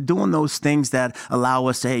just doing those things that allow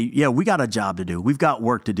us to, hey, yeah, we got a job to do. We've got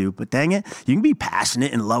work to do. But dang it, you can be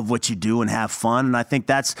passionate and love what you do and have fun. And I think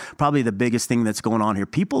that's probably the biggest thing that's going on here.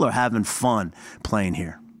 People are having fun playing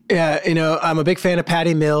here. Yeah, I'm a big fan of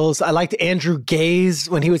Patty Mills. I liked Andrew Gaze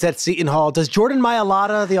when he was at Seton Hall. Does Jordan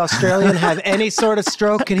Mailata, the Australian, have any sort of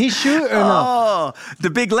stroke? Can he shoot or no? Oh, the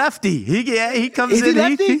big lefty. He comes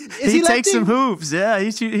in. He takes some hoops. Yeah,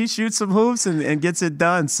 he shoots some hoops and gets it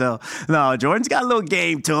done. So, no, Jordan's got a little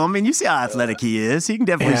game to him. And you see how athletic he is. He can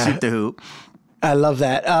definitely shoot the hoop. I love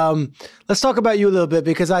that. Let's talk about you a little bit,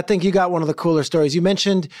 because I think you got one of the cooler stories. You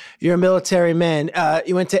mentioned you're a military man.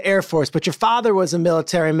 You went to Air Force, but your father was a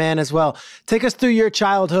military man as well. Take us through your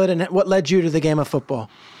childhood and what led you to the game of football.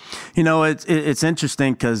 It's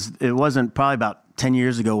interesting because it wasn't probably about 10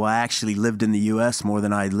 years ago, I actually lived in the U.S. more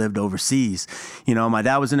than I lived overseas. My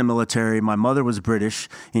dad was in the military. My mother was British,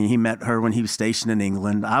 and he met her when he was stationed in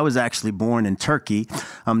England. I was actually born in Turkey.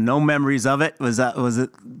 No memories of it. Was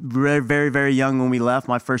very, very, very young when we left.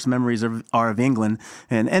 My first memories are of England.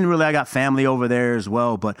 And really, I got family over there as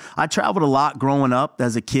well. But I traveled a lot growing up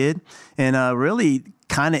as a kid, and really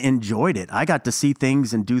kind of enjoyed it. I got to see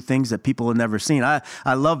things and do things that people have never seen.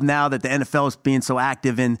 I love now that the NFL is being so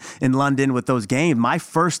active in London with those games. My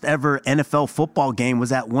first ever NFL football game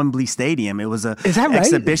was at Wembley Stadium. It was a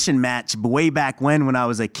exhibition match way back when I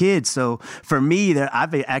was a kid. So for me,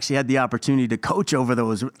 I've actually had the opportunity to coach over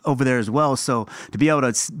there as well. So to be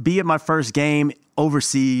able to be at my first game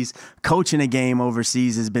overseas, coaching a game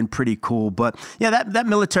overseas has been pretty cool. But yeah, that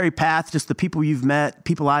military path, just the people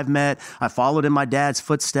I've met, I followed in my dad's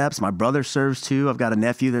footsteps. My brother serves too. I've got a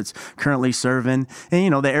nephew that's currently serving.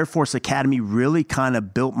 And, the Air Force Academy really kind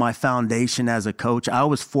of built my foundation as a coach. I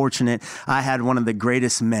was fortunate. I had one of the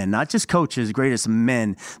greatest men, not just coaches, greatest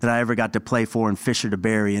men that I ever got to play for in Fisher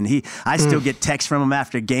DeBerry. And I still get texts from him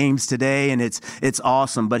after games today, and it's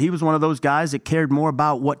awesome. But he was one of those guys that cared more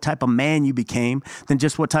about what type of man you became than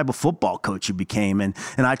just what type of football coach you became. And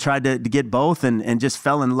I tried to get both and just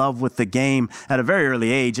fell in love with the game at a very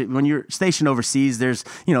early age. When you're stationed overseas, there's,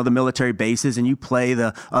 the military bases, and you play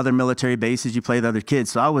the other military bases, you play the other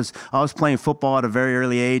kids. So I was playing football at a very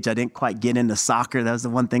early age. I didn't quite get into soccer. That was the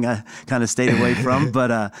one thing I kind of stayed away from.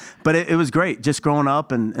 But it was great just growing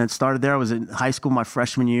up and started there. I was in high school my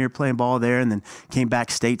freshman year playing ball there, and then came back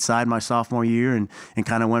stateside my sophomore year and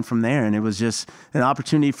kind of went from there. And it was just an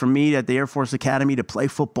opportunity for me at the Air Force Academy to play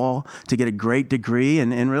football, to get a great degree,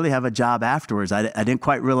 and really have a job afterwards. I didn't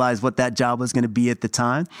quite realize what that job was going to be at the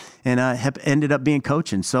time, and ended up being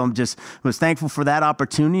coaching. So was thankful for that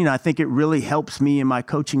opportunity, and I think it really helps me in my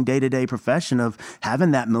coaching day-to-day profession of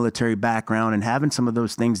having that military background and having some of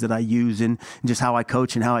those things that I use in just how I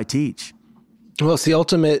coach and how I teach. Well, it's the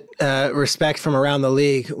ultimate respect from around the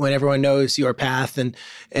league when everyone knows your path and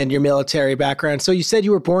your military background. So you said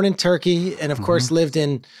you were born in Turkey and, of course, lived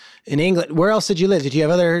in England. Where else did you live? Did you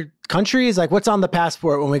have other countries? Like, what's on the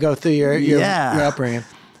passport when we go through your upbringing?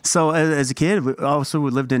 So as a kid, we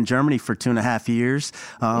lived in Germany for 2.5 years,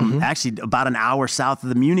 actually about an hour south of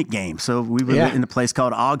the Munich game. So we were in a place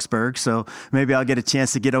called Augsburg. So maybe I'll get a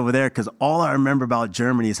chance to get over there, because all I remember about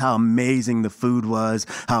Germany is how amazing the food was,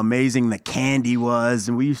 how amazing the candy was.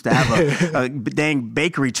 And we used to have a dang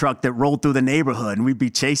bakery truck that rolled through the neighborhood, and we'd be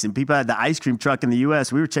chasing. People had the ice cream truck in the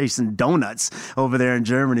U.S. We were chasing donuts over there in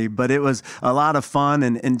Germany. But it was a lot of fun,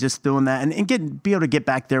 and just doing that. And be able to get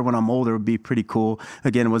back there when I'm older would be pretty cool.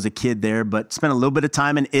 Again, was a kid there, but spent a little bit of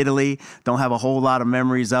time in Italy. Don't have a whole lot of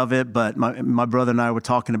memories of it, but my brother and I were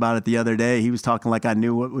talking about it the other day. He was talking like I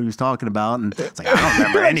knew what he was talking about, and it's like, I don't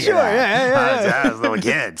remember any of that. I was a little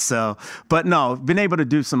kid. So, but no, been able to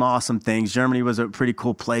do some awesome things. Germany was a pretty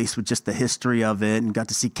cool place with just the history of it, and got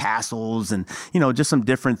to see castles and, just some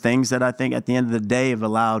different things that I think at the end of the day have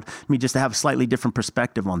allowed me just to have a slightly different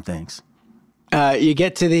perspective on things. You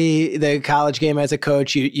get to the college game as a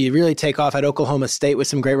coach. You really take off at Oklahoma State with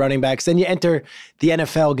some great running backs. Then you enter the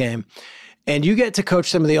NFL game, and you get to coach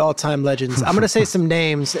some of the all-time legends. I'm going to say some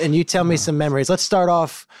names, and you tell me some memories. Let's start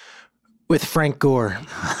off with Frank Gore.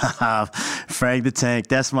 Frank the Tank,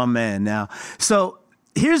 that's my man now. So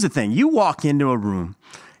here's the thing. You walk into a room.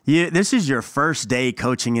 This is your first day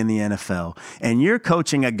coaching in the NFL, and you're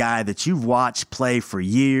coaching a guy that you've watched play for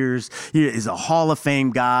years. He is a Hall of Fame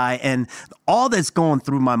guy, and all that's going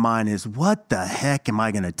through my mind is, what the heck am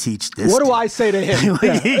I going to teach this? What do I say to him?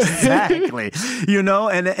 Exactly.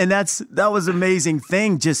 And that was an amazing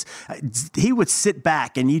thing. Just he would sit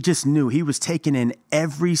back, and you just knew he was taking in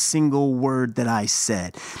every single word that I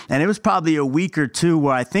said. And it was probably a week or two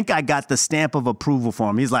where I think I got the stamp of approval for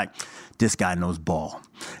him. He's like, this guy knows ball.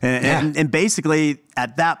 And basically,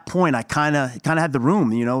 at that point, I kind of had the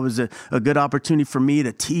room. It was a good opportunity for me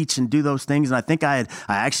to teach and do those things. And I think I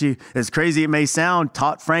actually, as crazy it may sound,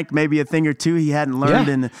 taught Frank maybe a thing or two he hadn't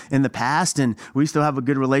learned in the past. And we still have a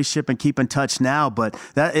good relationship and keep in touch now. But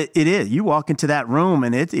it is. You walk into that room,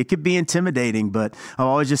 and it could be intimidating. But I've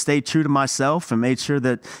always just stayed true to myself and made sure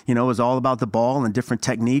that, it was all about the ball and different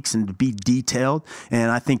techniques and to be detailed.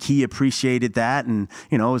 And I think he appreciated that. And,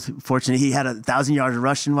 I was fortunate he had 1,000 yards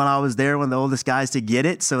rushing when I was there, one of the oldest guys to get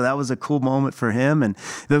it. So that was a cool moment for him. And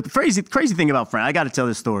the crazy thing about Frank, I got to tell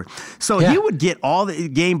this story. So he would get all the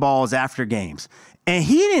game balls after games. And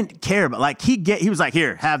he didn't care, but he was like,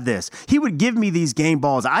 here, have this. He would give me these game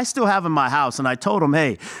balls. I still have in my house, and I told him,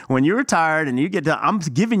 hey, when you're retired and you get done, I'm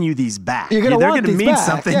giving you these back. They're going to mean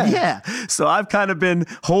something. Yeah. So I've kind of been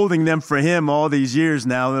holding them for him all these years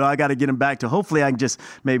now, that I got to get them back to. Hopefully I can just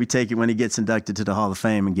maybe take it when he gets inducted to the Hall of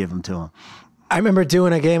Fame and give them to him. I remember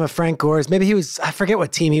doing a game of Frank Gore's. Maybe I forget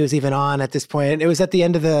what team he was even on at this point. It was at the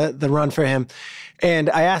end of the run for him. And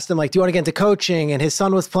I asked him, do you want to get into coaching? And his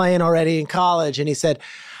son was playing already in college. And he said,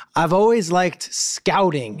 I've always liked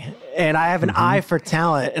scouting, and I have an eye for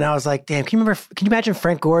talent. And I was like, damn, can you imagine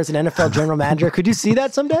Frank Gore as an NFL general manager? Could you see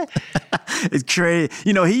that someday? It's crazy.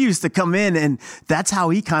 He used to come in, and that's how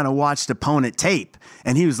he kind of watched opponent tape.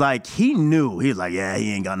 And he was like, he was like, yeah,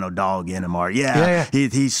 he ain't got no dog in him, or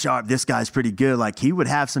he's sharp. This guy's pretty good. Like, he would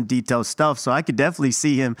have some detailed stuff. So I could definitely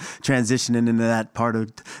see him transitioning into that part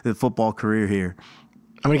of the football career here.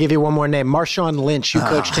 I'm going to give you one more name. Marshawn Lynch. You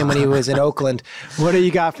coached him when he was in Oakland. What do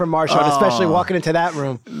you got from Marshawn, especially walking into that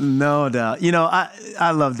room? No doubt.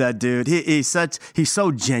 I love that dude. He's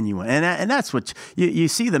so genuine. And that's what you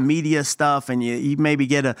see the media stuff, and you maybe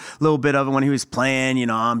get a little bit of it when he was playing.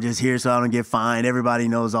 I'm just here so I don't get fined. Everybody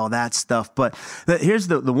knows all that stuff. But here's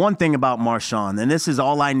the one thing about Marshawn, and this is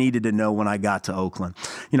all I needed to know when I got to Oakland.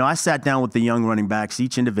 I sat down with the young running backs,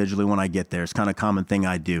 each individually when I get there. It's kind of a common thing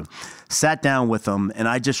I do. Sat down with them, and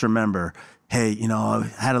I just remember, hey,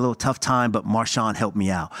 I had a little tough time, but Marshawn helped me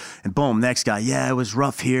out. And boom, next guy, yeah, it was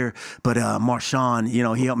rough here, but Marshawn,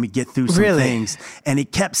 he helped me get through some things. And he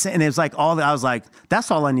kept saying, it was like I was like,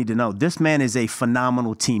 that's all I need to know. This man is a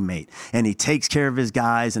phenomenal teammate, and he takes care of his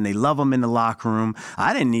guys, and they love him in the locker room.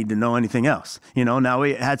 I didn't need to know anything else. Now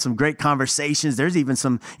we had some great conversations. There's even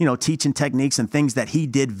some, teaching techniques and things that he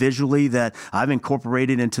did visually that I've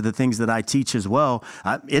incorporated into the things that I teach as well.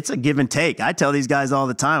 It's a give and take. I tell these guys all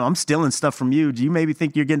the time, I'm stealing stuff from you. Do you maybe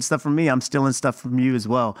think you're getting stuff from me? I'm stealing stuff from you as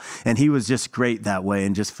well. And he was just great that way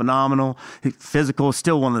and just phenomenal. Physical,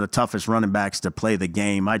 still one of the toughest running backs to play the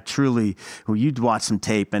game. You'd watch some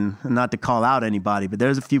tape, and not to call out anybody, but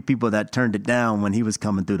there's a few people that turned it down when he was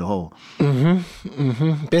coming through the hole.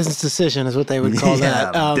 Business decision is what they would call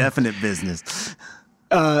that. Definite business.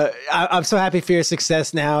 I'm so happy for your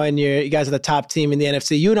success now, and you guys are the top team in the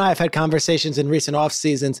NFC. You and I have had conversations in recent off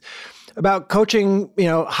seasons about coaching,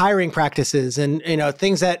 hiring practices and,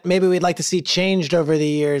 things that maybe we'd like to see changed over the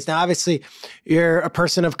years. Now, obviously, you're a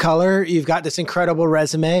person of color. You've got this incredible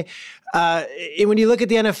resume. When you look at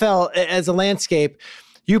the NFL as a landscape,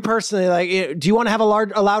 you personally, do you want to have a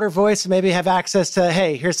louder voice, maybe have access to,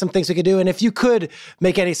 hey, here's some things we could do? And if you could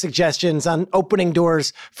make any suggestions on opening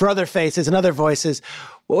doors for other faces and other voices,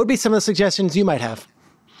 what would be some of the suggestions you might have?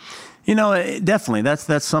 Definitely.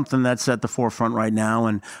 That's something that's at the forefront right now.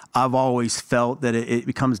 And I've always felt that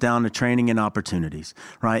it comes down to training and opportunities,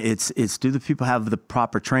 right? It's do the people have the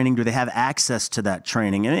proper training? Do they have access to that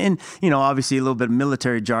training? And obviously a little bit of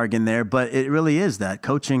military jargon there, but it really is that.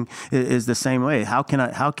 Coaching is the same way. How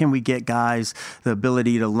can we get guys the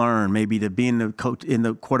ability to learn, maybe to be in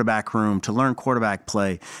the quarterback room, to learn quarterback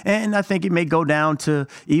play? And I think it may go down to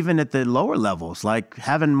even at the lower levels, like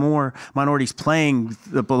having more minorities playing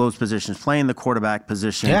those positions, playing the quarterback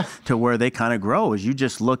position to where they kind of grow. As you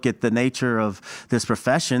just look at the nature of this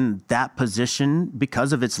profession, that position,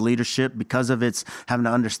 because of its leadership, because of its having to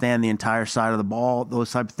understand the entire side of the ball,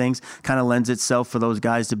 those type of things, kind of lends itself for those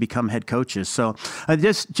guys to become head coaches. So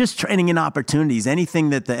just training and opportunities, anything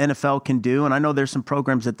that the NFL can do. And I know there's some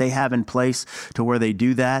programs that they have in place to where they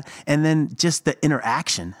do that. And then just the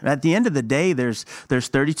interaction. At the end of the day, there's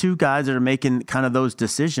 32 guys that are making kind of those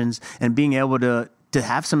decisions, and being able to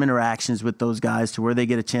have some interactions with those guys to where they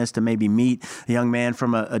get a chance to maybe meet a young man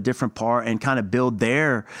from a different part and kind of build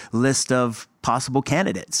their list of possible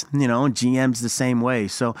candidates, and GM's the same way.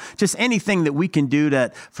 So just anything that we can do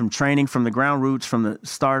that from training, from the ground roots, from the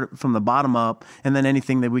start, from the bottom up, and then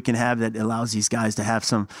anything that we can have that allows these guys to have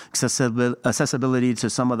some accessibility to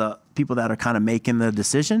some of the people that are kind of making the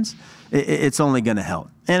decisions, it's only going to help.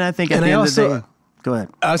 And I think at the end of the day, go ahead.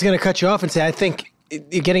 I was going to cut you off and say, I think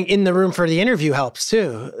getting in the room for the interview helps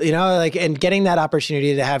too, and getting that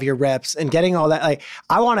opportunity to have your reps and getting all that.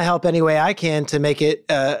 I want to help any way I can to make it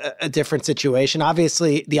a different situation.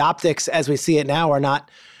 Obviously, the optics as we see it now are not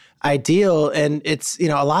ideal. And it's,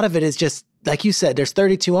 a lot of it is just, like you said, there's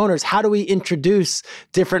 32 owners. How do we introduce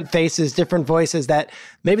different faces, different voices that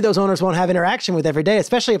maybe those owners won't have interaction with every day,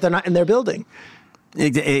 especially if they're not in their building?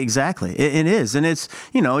 Exactly. It is. And it's,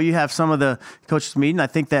 you have some of the coaches meeting. I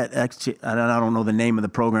think that actually, I don't know the name of the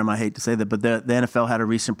program. I hate to say that, but the NFL had a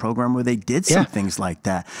recent program where they did some things like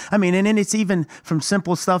that. I mean, and then it's even from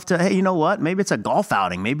simple stuff to, hey, you know what? Maybe it's a golf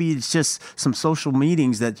outing. Maybe it's just some social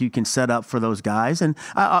meetings that you can set up for those guys. And,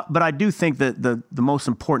 but I do think that the most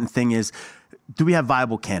important thing is, do we have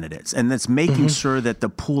viable candidates? And that's making sure that the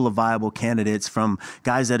pool of viable candidates from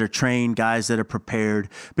guys that are trained, guys that are prepared,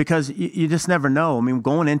 because you just never know. I mean,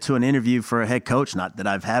 going into an interview for a head coach, not that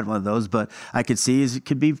I've had one of those, but I could see it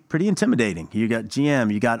could be pretty intimidating. You got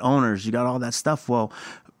GM, you got owners, you got all that stuff. Well,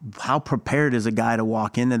 how prepared is a guy to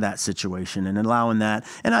walk into that situation and allowing that?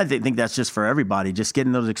 And I think that's just for everybody, just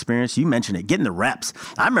getting those experiences. You mentioned it, getting the reps.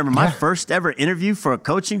 I remember my first ever interview for a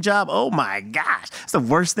coaching job. Oh my gosh, it's the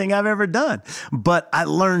worst thing I've ever done. But I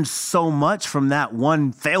learned so much from that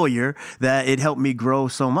one failure that it helped me grow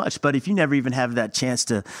so much. But if you never even have that chance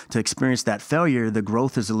to experience that failure, the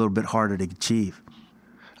growth is a little bit harder to achieve.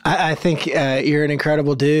 I think you're an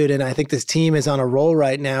incredible dude, and I think this team is on a roll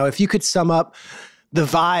right now. If you could sum up the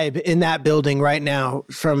vibe in that building right now,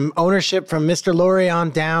 from ownership, from Mr. Laurie on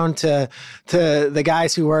down to the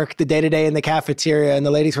guys who work the day-to-day in the cafeteria and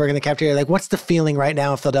the ladies working in the cafeteria? Like, what's the feeling right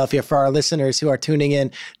now in Philadelphia for our listeners who are tuning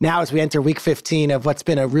in now as we enter week 15 of what's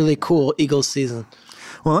been a really cool Eagles season?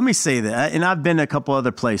 Well, let me say that, and I've been to a couple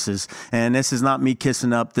other places, and this is not me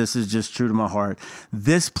kissing up. This is just true to my heart.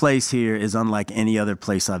 This place here is unlike any other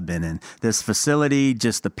place I've been in. This facility,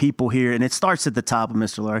 just the people here, and it starts at the top of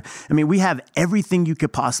Mr. Laurie. I mean, we have everything you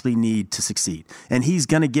could possibly need to succeed, and he's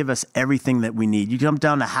going to give us everything that we need. You come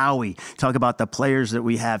down to Howie, talk about the players that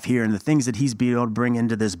we have here and the things that he's been able to bring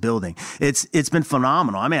into this building. It's been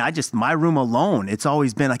phenomenal. I mean, my room alone, it's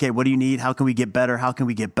always been like, hey, what do you need? How can we get better? How can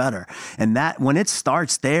we get better? And that, when it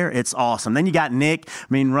starts there, it's awesome. Then you got Nick. I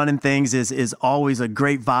mean, running things is always a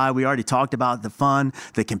great vibe. We already talked about the fun,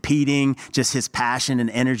 the competing, just his passion and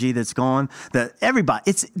energy that's going.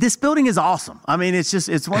 This building is awesome. I mean,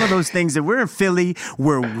 it's one of those things that we're in Philly,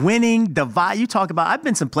 we're winning. The vibe you talk about, I've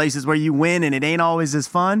been some places where you win and it ain't always as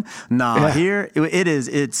fun. Here it is.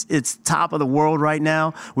 It's top of the world right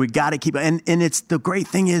now. We got to keep it. And it's the great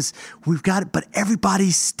thing is we've got it, but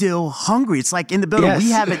everybody's still hungry. It's like in the building,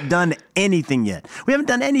 we haven't done anything yet. We haven't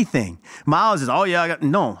done anything. Miles is,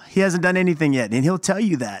 no, he hasn't done anything yet. And he'll tell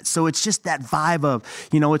you that. So it's just that vibe of,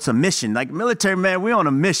 it's a mission. Like military, man, we're on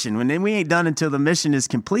a mission. And we ain't done until the mission is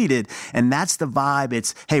completed. And that's the vibe.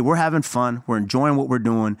 It's, hey, we're having fun. We're enjoying what we're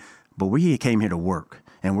doing. But we came here to work.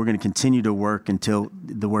 And we're going to continue to work until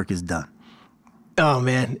the work is done. Oh,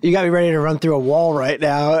 man, you got me ready to run through a wall right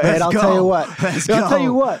now. I'll tell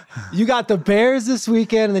you what, you got the Bears this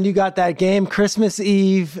weekend, and then you got that game Christmas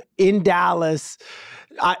Eve in Dallas.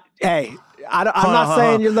 I'm not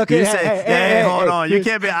saying you're looking at. Hey, hold on. You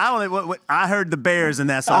can't be. I heard the Bears, and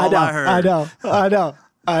that's all I heard.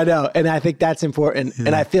 I know. And I think that's important. Yeah.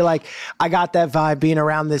 And I feel like I got that vibe being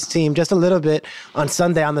around this team just a little bit on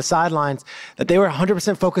Sunday on the sidelines, that they were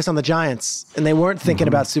 100% focused on the Giants, and they weren't thinking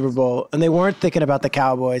about Super Bowl, and they weren't thinking about the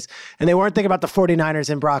Cowboys, and they weren't thinking about the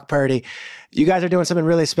 49ers and Brock Purdy. You guys are doing something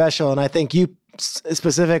really special. And I think you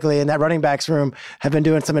specifically in that running backs room have been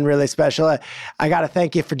doing something really special. I got to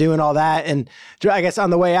thank you for doing all that. And I guess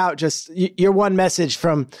on the way out, just your one message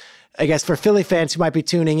from, I guess, for Philly fans who might be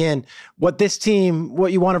tuning in, what this team,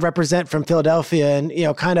 what you want to represent from Philadelphia,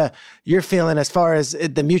 and, kind of your feeling as far as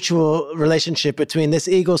the mutual relationship between this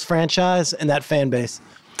Eagles franchise and that fan base.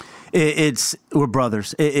 We're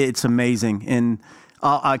brothers. It's amazing. And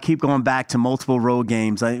I keep going back to multiple road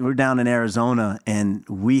games. We're down in Arizona, and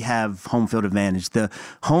we have home field advantage. The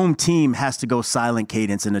home team has to go silent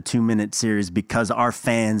cadence in a 2-minute series because our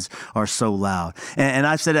fans are so loud. And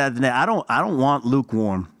I've said that I don't want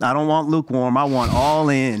lukewarm. I don't want lukewarm. I want all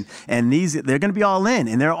in. And they're going to be all in,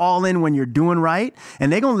 and they're all in when you're doing right,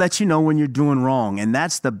 and they're going to let you know when you're doing wrong. And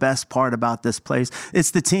that's the best part about this place. It's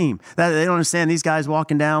the team. They don't understand these guys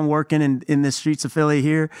walking down, working in the streets of Philly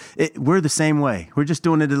here. We're the same way. We're just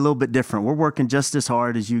doing it a little bit different. We're working just as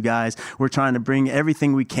hard as you guys. We're trying to bring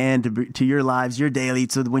everything we can to your lives, your daily,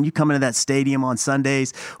 so that when you come into that stadium on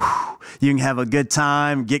Sundays, you can have a good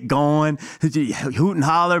time, get going, hoot and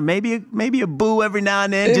holler, maybe a boo every now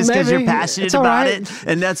and then, just because you're passionate about it,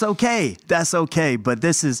 and that's okay. That's okay. But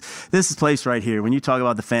this is place right here. When you talk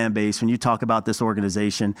about the fan base, when you talk about this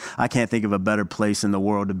organization, I can't think of a better place in the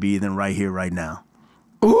world to be than right here, right now.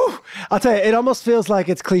 Ooh, I'll tell you, it almost feels like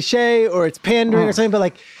it's cliche or it's pandering or something, but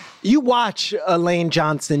like you watch a Lane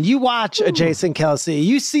Johnson, you watch a Jason Kelsey,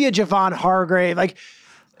 you see a Javon Hargrave, like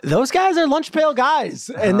those guys are lunch pail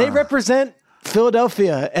guys and they represent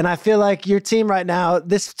Philadelphia. And I feel like your team right now,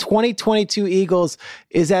 this 2022 Eagles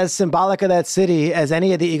is as symbolic of that city as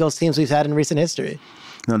any of the Eagles teams we've had in recent history.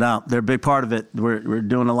 No doubt. They're a big part of it. We're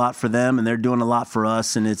doing a lot for them, and they're doing a lot for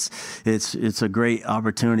us, and it's a great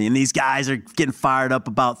opportunity. And these guys are getting fired up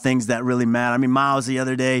about things that really matter. I mean, Miles the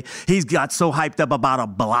other day, he's got so hyped up about a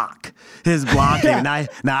block. His blocking. Now,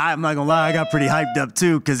 I'm not going to lie, I got pretty hyped up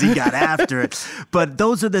too because he got after it. But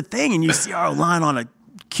those are the thing, and you see our line on a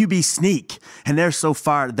QB sneak, and they're so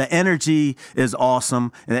fired. The energy is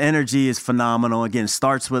awesome, and the energy is phenomenal. Again, it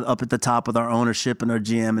starts with up at the top with our ownership and our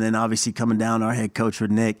GM, and then obviously coming down our head coach with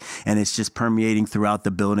Nick, and it's just permeating throughout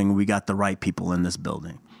the building. We got the right people in this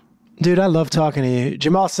building. Dude, I love talking to you.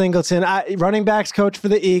 Jemal Singleton, running backs coach for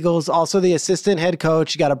the Eagles, also the assistant head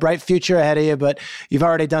coach. You got a bright future ahead of you, but you've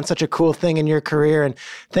already done such a cool thing in your career, and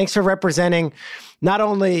thanks for representing not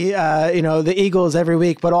only the Eagles every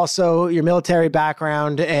week, but also your military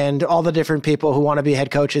background and all the different people who want to be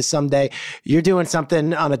head coaches someday. You're doing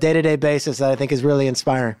something on a day-to-day basis that I think is really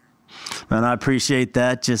inspiring. Man, I appreciate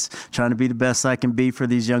that. Just trying to be the best I can be for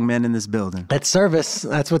these young men in this building. That's service.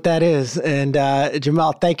 That's what that is. And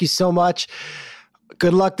Jemal, thank you so much.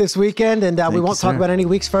 Good luck this weekend, and we won't talk about any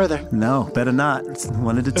weeks further. No, better not. It's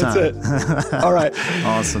one at a time. That's it. All right.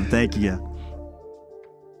 Awesome. Thank you.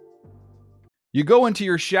 You go into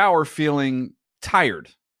your shower feeling tired,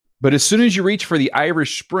 but as soon as you reach for the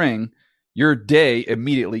Irish Spring, your day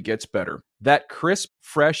immediately gets better. That crisp,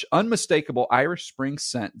 fresh, unmistakable Irish Spring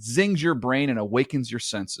scent zings your brain and awakens your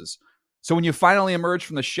senses. So when you finally emerge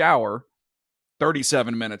from the shower,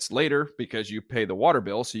 37 minutes later, because you pay the water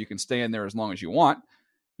bill so you can stay in there as long as you want,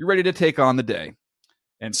 you're ready to take on the day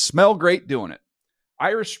and smell great doing it.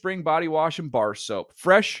 Irish Spring Body Wash and Bar Soap.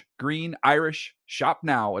 Fresh, green, Irish. Shop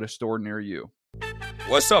now at a store near you.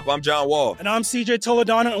 What's up? I'm John Wall. And I'm CJ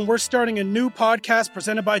Toledano, and we're starting a new podcast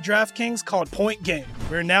presented by DraftKings called Point Game.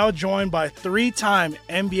 We're now joined by three-time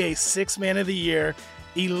NBA Sixth Man of the Year,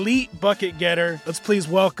 elite bucket getter. Let's please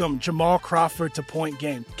welcome Jemal Crawford to Point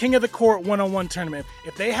Game. King of the Court one-on-one tournament.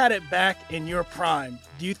 If they had it back in your prime,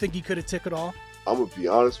 do you think you could have took it all? I'm going to be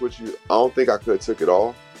honest with you. I don't think I could have took it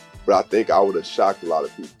all, but I think I would have shocked a lot of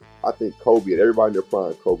people. I think Kobe and everybody in their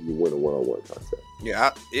prime, Kobe would win a one-on-one contest. Yeah,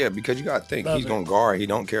 because you got to think, he's going to guard. He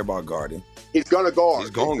don't care about guarding. He's going to guard. He's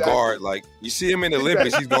going to guard. Like, you see him in the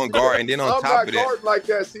Olympics, he's going to guard. And then on top of that. Like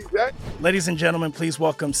that, see that? Ladies and gentlemen, please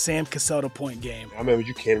welcome Sam Cassell to Point Game. I remember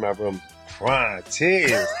you came out from prime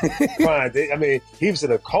 10. I mean, he was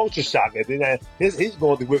in a culture shock. And then he's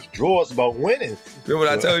going through withdrawals about winning. Remember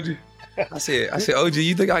what I told you? I said, OG,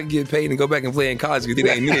 you think I can get paid and go back and play in college because it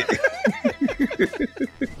ain't it?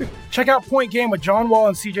 Check out Point Game with John Wall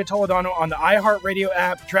and CJ Toledano on the iHeartRadio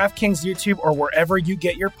app, DraftKings YouTube, or wherever you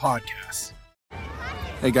get your podcasts.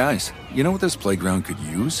 Hey guys, you know what this playground could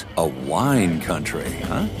use? A wine country,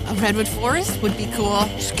 huh? A redwood forest would be cool.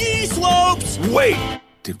 Ski slopes! Wait!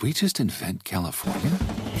 Did we just invent California?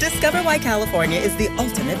 Discover why California is the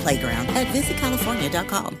ultimate playground at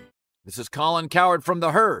visitcalifornia.com. This is Colin Cowherd from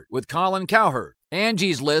The Herd with Colin Cowherd.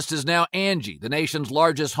 Angie's List is now Angie, the nation's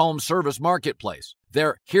largest home service marketplace.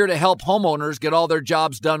 They're here to help homeowners get all their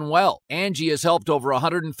jobs done well. Angie has helped over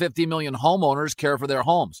 150 million homeowners care for their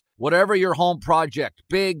homes. Whatever your home project,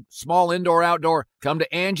 big, small, indoor, outdoor, come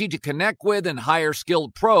to Angie to connect with and hire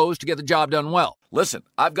skilled pros to get the job done well. Listen,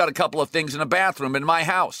 I've got a couple of things in a bathroom in my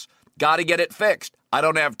house. Got to get it fixed. I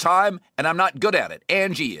don't have time, and I'm not good at it.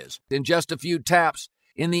 Angie is. In just a few taps,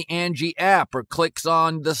 in the Angie app or clicks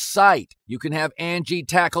on the site, you can have Angie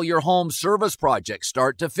tackle your home service project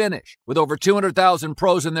start to finish. With over 200,000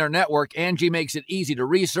 pros in their network, Angie makes it easy to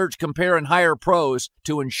research, compare, and hire pros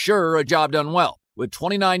to ensure a job done well. With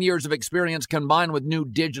 29 years of experience combined with new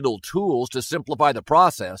digital tools to simplify the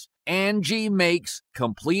process, Angie makes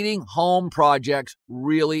completing home projects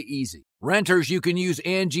really easy. Renters, you can use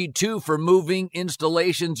Angie too for moving,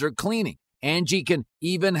 installations, or cleaning. Angie can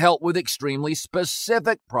even help with extremely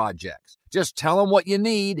specific projects. Just tell them what you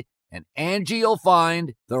need, and Angie will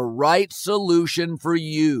find the right solution for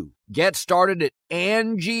you. Get started at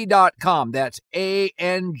Angie.com. That's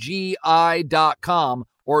ANGI.com,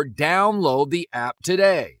 or download the app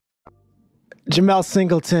today. Jemal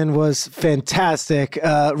Singleton was fantastic.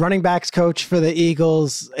 Running backs coach for the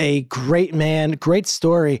Eagles, a great man, great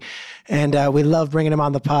story. And we love bringing him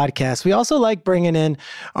on the podcast. We also like bringing in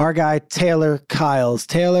our guy, Taylor Kyles.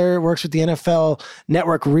 Taylor works with the NFL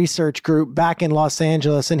Network Research Group back in Los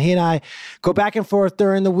Angeles. And he and I go back and forth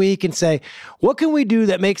during the week and say, what can we do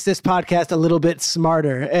that makes this podcast a little bit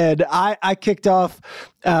smarter? And I kicked off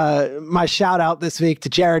my shout out this week to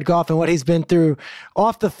Jared Goff and what he's been through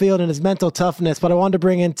off the field and his mental toughness. But I wanted to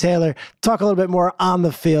bring in Taylor, talk a little bit more on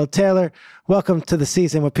the field. Taylor, welcome to the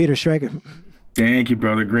season with Peter Schrager. Thank you,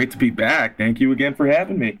 brother. Great to be back. Thank you again for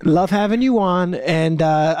having me. Love having you on, and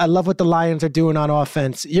I love what the Lions are doing on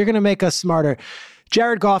offense. You're going to make us smarter.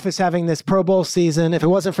 Jared Goff is having this Pro Bowl season. If it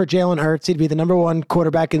wasn't for Jalen Hurts, he'd be the number one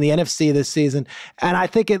quarterback in the NFC this season. And I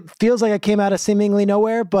think it feels like it came out of seemingly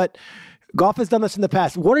nowhere, but Goff has done this in the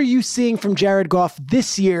past. What are you seeing from Jared Goff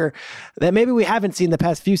this year that maybe we haven't seen the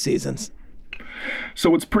past few seasons?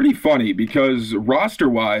 So it's pretty funny because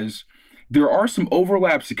roster-wise, there are some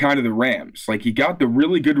overlaps to kind of the Rams. Like, he got the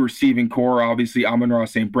really good receiving core, obviously, Amon-Ra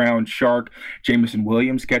St. Brown, Shark, Jameson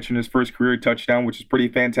Williams catching his first career touchdown, which is pretty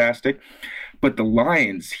fantastic. But the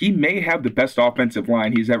Lions, he may have the best offensive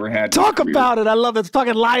line he's ever had. Talk about it. I love it. It's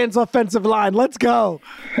talking Lions offensive line. Let's go.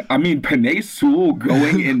 I mean, Penei Sewell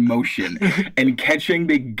going in motion and catching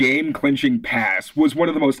the game-clinching pass was one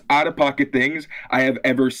of the most out-of-pocket things I have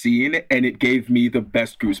ever seen, and it gave me the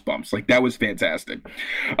best goosebumps. Like, that was fantastic.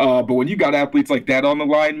 But when you got athletes like that on the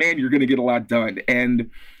line, man, you're going to get a lot done.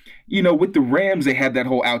 And you know, with the Rams, they had that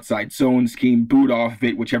whole outside zone scheme, boot off of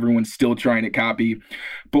it, which everyone's still trying to copy.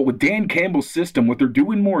 But with Dan Campbell's system, what they're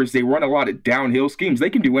doing more is they run a lot of downhill schemes. They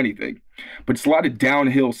can do anything. but it's a lot of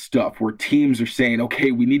downhill stuff where teams are saying,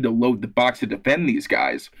 okay, we need to load the box to defend these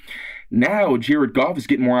guys. Now, Jared Goff is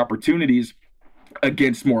getting more opportunities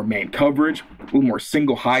against more man coverage, a little more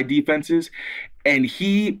single high defenses. And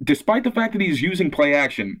he, despite the fact that he's using play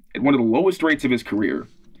action at one of the lowest rates of his career,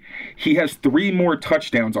 he has 3 more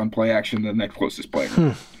touchdowns on play action than the next closest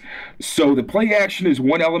player. So the play action is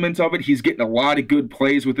one element of it. He's getting a lot of good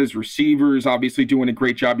plays with his receivers, obviously doing a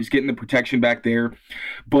great job. He's getting the protection back there.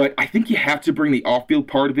 But I think you have to bring the off-field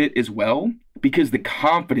part of it as well, because the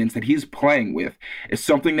confidence that he's playing with is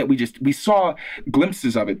something that we saw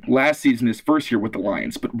glimpses of it last season, his first year with the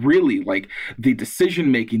Lions. But really, like, the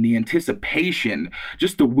decision-making, the anticipation,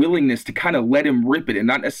 just the willingness to kind of let him rip it and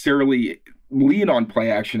not necessarily lean on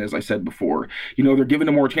play action, as I said before. You know, they're giving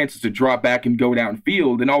him more chances to drop back and go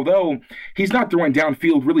downfield. And although he's not throwing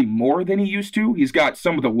downfield really more than he used to, he's got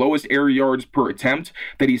some of the lowest air yards per attempt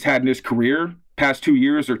that he's had in his career. Past 2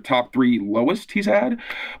 years are top 3 lowest he's had.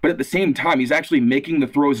 But at the same time, he's actually making the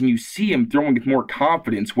throws, and you see him throwing with more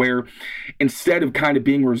confidence, where instead of kind of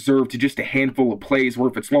being reserved to just a handful of plays where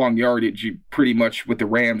if it's long yardage, you pretty much with the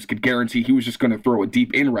Rams could guarantee he was just going to throw a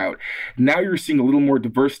deep in route. Now you're seeing a little more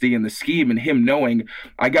diversity in the scheme, and him knowing,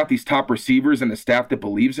 I got these top receivers and a staff that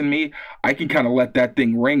believes in me. I can kind of let that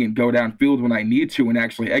thing ring and go downfield when I need to and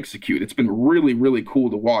actually execute. It's been really, really cool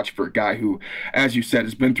to watch for a guy who, as you said,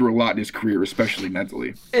 has been through a lot in his career, especially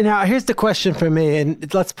mentally. And now here's the question for me,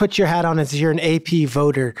 and let's put your hat on as you're an AP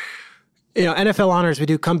voter. You know, NFL honors, we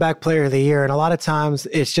do comeback player of the year, and a lot of times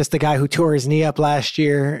it's just the guy who tore his knee up last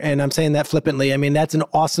year, and I'm saying that flippantly. I mean, that's an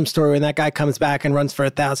awesome story when that guy comes back and runs for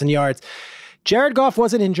 1,000 yards. Jared Goff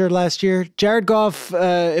wasn't injured last year. Jared Goff,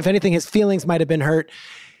 if anything, his feelings might have been hurt.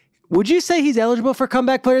 Would you say he's eligible for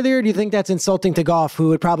comeback player of the year? Or do you think that's insulting to Goff, who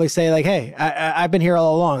would probably say, like, hey, I've been here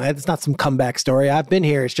all along. It's not some comeback story. I've been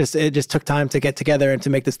here. It just took time to get together and to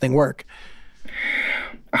make this thing work.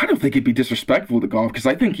 I don't think it'd be disrespectful to Goff, because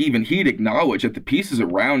I think even he'd acknowledge that the pieces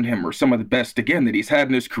around him are some of the best, again, that he's had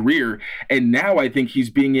in his career. And now I think he's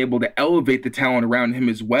being able to elevate the talent around him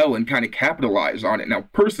as well and kind of capitalize on it. Now,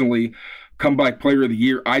 personally, comeback player of the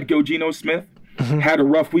year, I'd go Geno Smith. Had a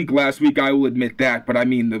rough week last week, I will admit that. But I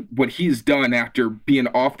mean, what he's done after being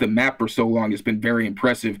off the map for so long has been very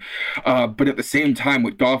impressive. But at the same time,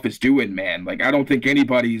 what Goff is doing, man, like, I don't think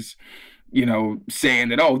anybody's, you know, saying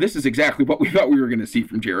that, oh, this is exactly what we thought we were going to see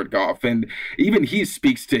from Jared Goff. And even he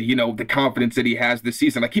speaks to, you know, the confidence that he has this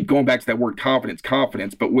season. I keep going back to that word confidence.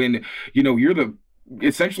 But when, you know, you're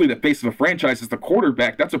essentially the face of a franchise as the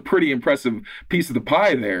quarterback, that's a pretty impressive piece of the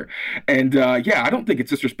pie there. And I don't think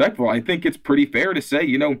it's disrespectful. I think it's pretty fair to say,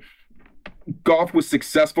 you know, Goff was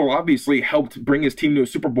successful, obviously helped bring his team to a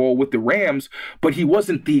Super Bowl with the Rams, but he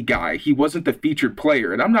wasn't the guy. He wasn't the featured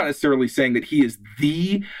player. And I'm not necessarily saying that he is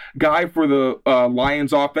the guy for the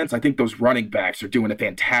Lions offense. I think those running backs are doing a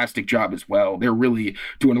fantastic job as well. They're really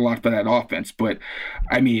doing a lot for that offense. But,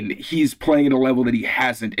 I mean, he's playing at a level that he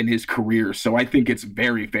hasn't in his career. So I think it's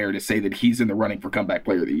very fair to say that he's in the running for comeback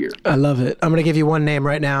player of the year. I love it. I'm going to give you one name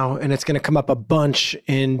right now, and it's going to come up a bunch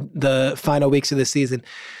in the final weeks of the season.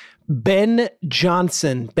 Ben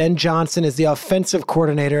Johnson. Ben Johnson is the offensive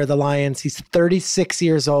coordinator of the Lions. He's 36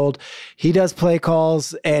 years old. He does play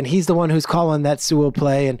calls, and he's the one who's calling that Sewell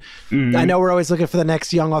play. And I know we're always looking for the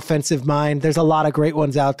next young offensive mind. There's a lot of great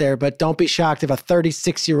ones out there, but don't be shocked if a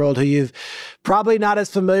 36-year-old who you've probably not as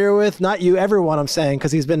familiar with, not you, everyone I'm saying,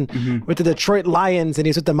 because he's been with the Detroit Lions and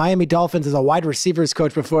he's with the Miami Dolphins as a wide receivers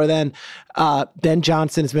coach before then. Ben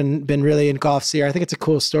Johnson has been really in Goff's ear. I think it's a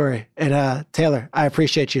cool story. And Taylor, I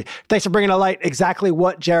appreciate you. Thanks for bringing to light exactly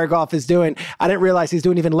what Jared Goff is doing. I didn't realize he's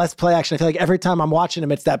doing even less play action. I feel like every time I'm watching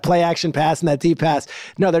him, it's that play action pass and that deep pass.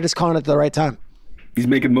 No, they're just calling it at the right time. He's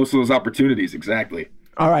making most of those opportunities, exactly.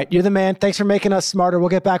 All right, you're the man. Thanks for making us smarter. We'll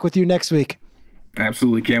get back with you next week.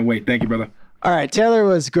 Absolutely. Can't wait. Thank you, brother. All right, Taylor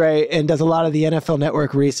was great and does a lot of the NFL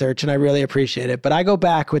Network research, and I really appreciate it. But I go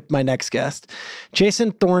back with my next guest.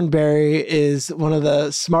 Jason Thornberry is one of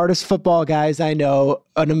the smartest football guys I know,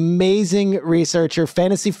 an amazing researcher,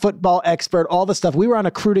 fantasy football expert, all the stuff. We were on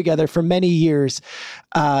a crew together for many years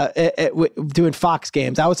doing Fox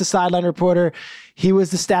games. I was a sideline reporter. He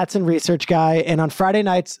was the stats and research guy. And on Friday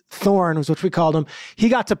nights, Thorn was what we called him. He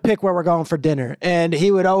got to pick where we're going for dinner. And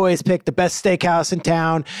he would always pick the best steakhouse in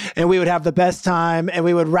town. And we would have the best time. And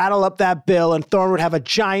we would rattle up that bill. And Thorn would have a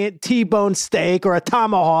giant T-bone steak or a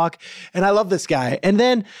tomahawk. And I love this guy. And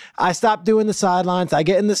then I stopped doing the sidelines. I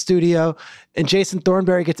get in the studio. And Jason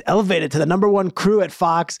Thornberry gets elevated to the #1 crew at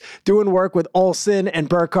Fox, doing work with Olsen and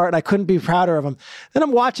Burkhardt. And I couldn't be prouder of him. Then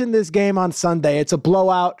I'm watching this game on Sunday. It's a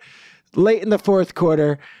blowout late in the fourth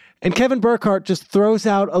quarter. And Kevin Burkhardt just throws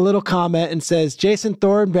out a little comment and says, Jason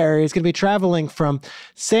Thornberry is going to be traveling from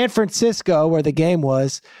San Francisco, where the game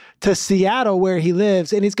was, to Seattle, where he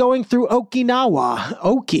lives, and he's going through Okinawa.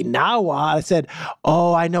 Okinawa. I said,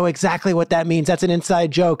 oh, I know exactly what that means. That's an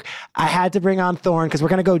inside joke. I had to bring on Thorn because we're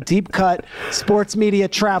going to go deep cut sports media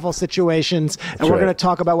travel situations, and we're going to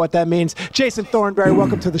talk about what that means. Jason Thornberry,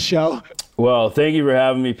 welcome to the show. Well, thank you for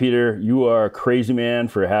having me, Peter. You are a crazy man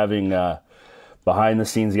for having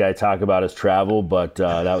behind-the-scenes guy talk about his travel, but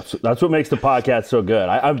that's what makes the podcast so good.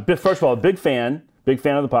 I'm first of all, a big fan of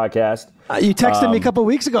the podcast. You texted me a couple of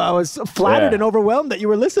weeks ago. I was flattered and overwhelmed that you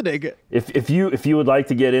were listening. If you would like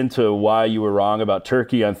to get into why you were wrong about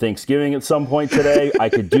turkey on Thanksgiving at some point today, I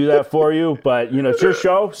could do that for you. But it's your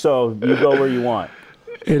show, so you go where you want.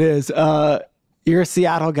 It is. You're a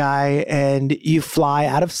Seattle guy, and you fly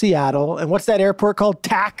out of Seattle. And what's that airport called?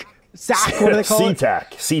 SAC, what do they call it?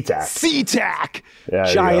 SeaTac. Yeah,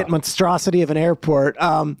 giant monstrosity of an airport.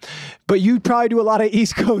 But you probably do a lot of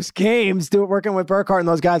East Coast games, working with Burkhardt and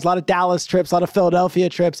those guys, a lot of Dallas trips, a lot of Philadelphia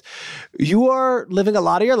trips. You are living a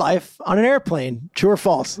lot of your life on an airplane. True or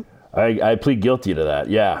false? I plead guilty to that.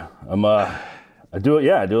 Yeah. I do it.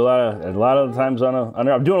 Yeah, I do a lot of the times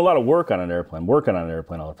I'm doing a lot of work on an airplane, working on an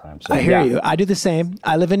airplane all the time. So, I hear you. I do the same.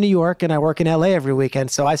 I live in New York and I work in LA every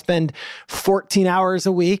weekend. So I spend 14 hours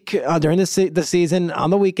a week during the season on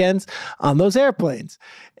the weekends on those airplanes.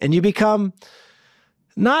 And you become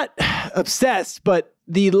not obsessed, but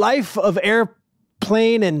the life of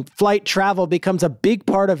airplane and flight travel becomes a big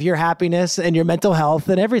part of your happiness and your mental health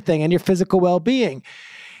and everything and your physical well-being.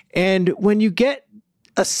 And when you get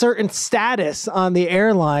a certain status on the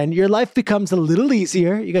airline, your life becomes a little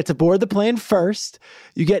easier. You get to board the plane first.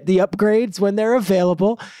 You get the upgrades when they're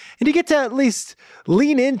available. And you get to at least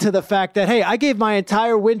lean into the fact that, hey, I gave my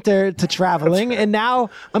entire winter to traveling, and now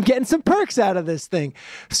I'm getting some perks out of this thing.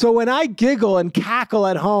 So when I giggle and cackle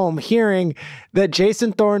at home hearing that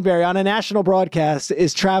Jason Thornberry on a national broadcast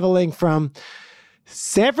is traveling from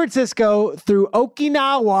San Francisco through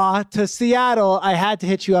Okinawa to Seattle, I had to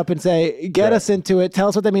hit you up and say, get us into it. Tell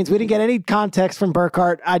us what that means. We didn't get any context from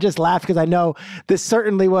Burkhardt. I just laughed because I know this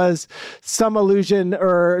certainly was some allusion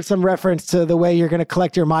or some reference to the way you're going to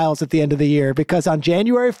collect your miles at the end of the year, because on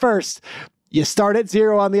January 1st, you start at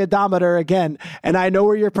 0 on the odometer again. And I know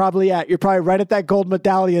where you're probably at. You're probably right at that gold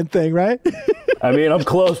medallion thing, right? I mean, I'm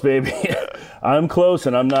close, baby. I'm close,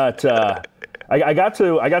 and I'm not... I got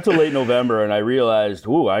to late November and I realized,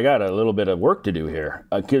 I got a little bit of work to do here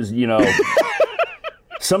because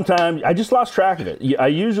sometimes I just lost track of it.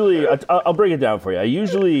 I'll break it down for you.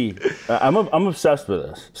 I'm obsessed with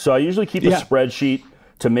this, so I usually keep a spreadsheet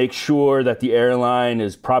to make sure that the airline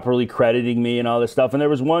is properly crediting me and all this stuff. And there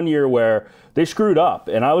was one year where they screwed up,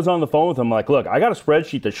 and I was on the phone with them like, look, I got a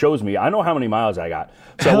spreadsheet that shows me, I know how many miles I got.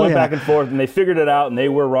 So I went back and forth, and they figured it out, and they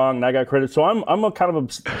were wrong, and I got credit. So I'm kind of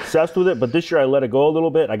obsessed with it, but this year I let it go a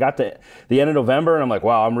little bit. I got to the end of November, and I'm like,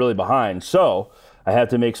 wow, I'm really behind. So I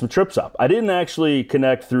had to make some trips up. I didn't actually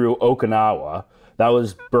connect through Okinawa. That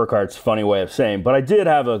was Burkhardt's funny way of saying, but I did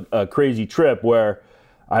have a crazy trip where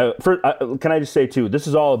can I just say too, this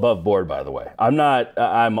is all above board, by the way.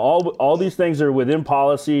 I'm all these things are within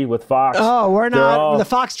policy with Fox. Oh, we're not the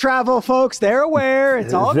Fox travel folks. They're aware.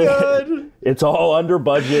 It's all good. It's all under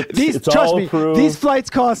budget. It's all approved. These flights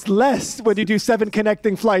cost less when you do 7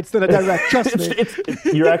 connecting flights than a direct. Trust me.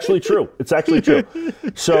 You're actually true. It's actually true.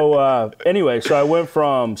 So anyway, so I went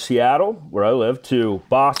from Seattle, where I live, to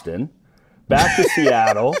Boston, back to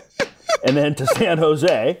Seattle, and then to San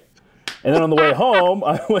Jose. And then on the way home,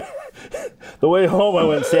 I went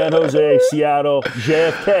San Jose, Seattle,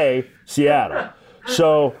 JFK, Seattle.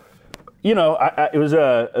 So, it was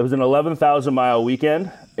an 11,000 mile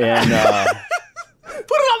weekend, and put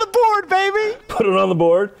it on the board, baby. Put it on the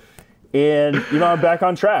board, and I'm back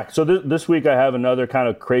on track. So this week I have another kind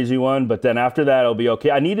of crazy one, but then after that I'll be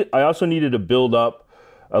okay. I also needed to build up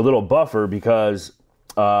a little buffer because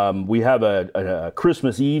we have a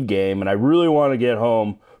Christmas Eve game, and I really want to get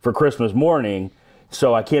home for Christmas morning,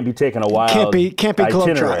 so I can't be taking a wild can't be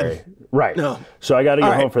itinerary. Right. No. So I got to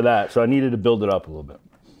get home for that. So I needed to build it up a little bit.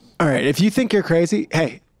 All right. If you think you're crazy,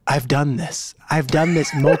 hey, I've done this. I've done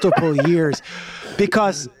this multiple years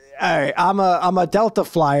because I'm a Delta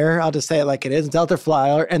flyer. I'll just say it like it is, Delta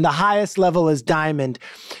flyer, and the highest level is Diamond.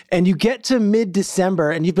 And you get to mid-December,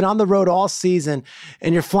 and you've been on the road all season,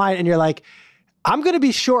 and you're flying, and you're like, I'm going to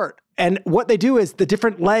be short. And what they do is the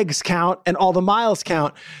different legs count and all the miles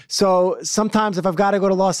count. So sometimes if I've got to go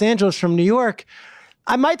to Los Angeles from New York,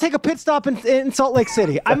 I might take a pit stop in Salt Lake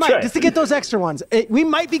City. I might, just to get those extra ones. We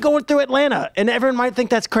might be going through Atlanta, and everyone might think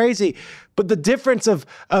that's crazy. But the difference of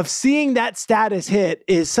seeing that status hit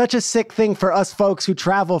is such a sick thing for us folks who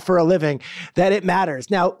travel for a living that it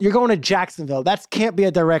matters. Now, you're going to Jacksonville. That can't be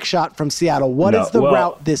a direct shot from Seattle. What is the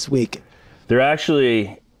route this week? There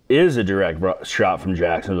actually is a direct shot from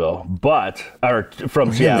Jacksonville, or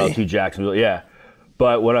from Seattle to Jacksonville, yeah.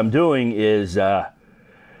 But what I'm doing is, again,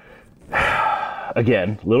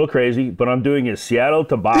 a little crazy, but I'm doing is Seattle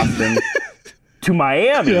to Boston to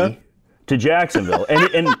Miami to Jacksonville.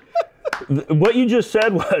 And what you just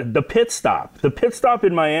said was the pit stop. The pit stop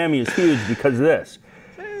in Miami is huge because of this.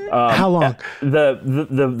 How long?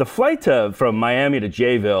 The flight from Miami to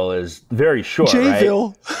Jayville is very short,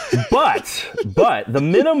 Jayville. Right? But the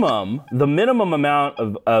minimum amount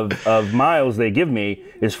of miles they give me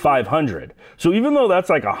is 500. So even though that's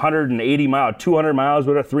like 180 miles, 200 miles,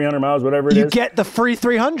 whatever, 300 miles, whatever it is, you get the free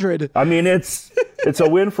 300. I mean, it's a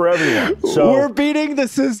win for everyone. So we're beating the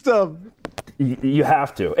system. You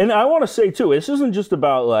have to. And I want to say too, this isn't just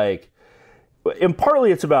about and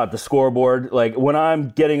partly it's about the scoreboard. Like when I'm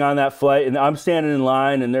getting on that flight and I'm standing in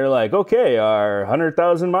line and they're like, okay, our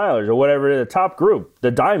 100,000 milers or whatever, the top group,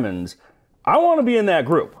 the diamonds, I want to be in that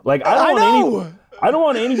group. Like I don't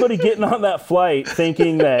want anybody getting on that flight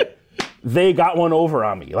thinking that they got one over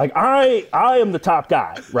on me. Like I am the top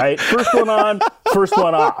guy, right? First one on, first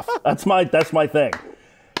one off. That's my thing.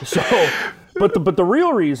 So, but the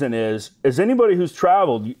real reason is anybody who's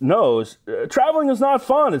traveled knows, traveling is not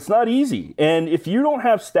fun. It's not easy. And if you don't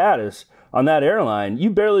have status on that airline,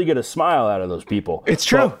 you barely get a smile out of those people. It's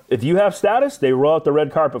true. But if you have status, they roll out the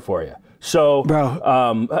red carpet for you. So,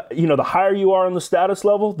 the higher you are on the status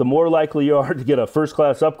level, the more likely you are to get a first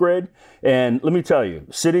class upgrade. And let me tell you,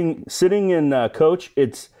 sitting in coach,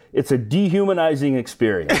 it's a dehumanizing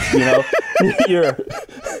experience.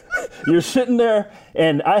 You're sitting there,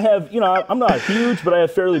 and I have, I'm not huge, but I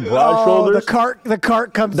have fairly broad shoulders. The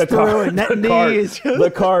cart comes through, and that knee is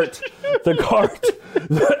the cart,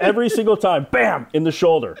 every single time, bam, in the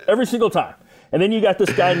shoulder, every single time. And then you got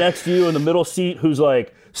this guy next to you in the middle seat who's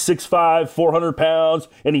like 6'5", 400 pounds,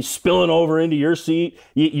 and he's spilling over into your seat.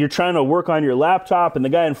 You're trying to work on your laptop, and the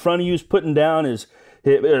guy in front of you is putting down his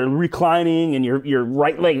reclining, and your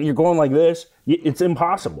right leg, you're going like this. It's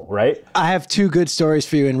impossible, right? I have two good stories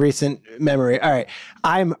for you in recent memory. All right.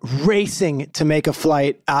 I'm racing to make a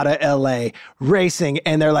flight out of LA, racing.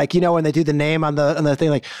 And they're like, when they do the name on the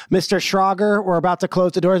thing, like, Mr. Schrager, we're about to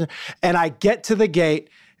close the doors. And I get to the gate,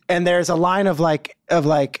 and there's a line of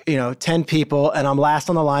 10 people, and I'm last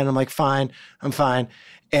on the line. I'm like, fine, I'm fine.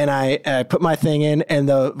 And I put my thing in, and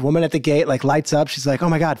the woman at the gate lights up. She's like, "Oh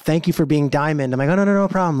my God, thank you for being diamond." I'm like, "Oh no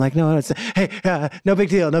problem." Like, no, it's no big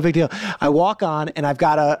deal, no big deal. I walk on, and I've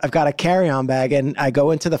got a carry-on bag, and I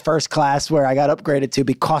go into the first class where I got upgraded to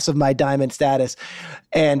because of my diamond status,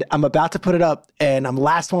 and I'm about to put it up, and I'm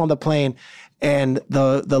last one on the plane, and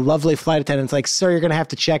the lovely flight attendant's like, "Sir, you're gonna have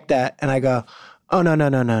to check that," and I go, "Oh no,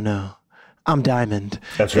 I'm diamond."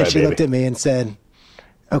 That's right, and she baby. looked at me and said,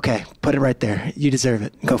 "Okay, put it right there. You deserve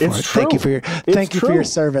it. Go for it. True. Thank you for your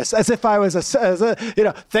service." As if I was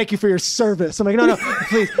thank you for your service. I'm like, no,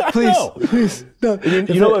 please. No.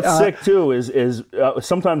 You know what's sick too is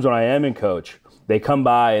sometimes when I am in coach, they come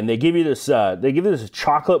by and they give you this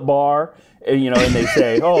chocolate bar, and they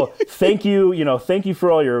say, "Oh, thank you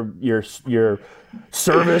for all your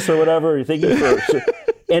service or whatever. Thank you for."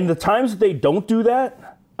 And the times that they don't do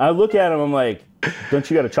that, I look at them. I'm like, "Don't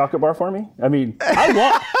you got a chocolate bar for me?" I mean,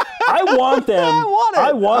 I want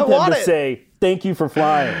them to say thank you for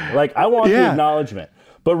flying. Like, I want the acknowledgement.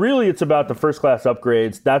 But really, it's about the first class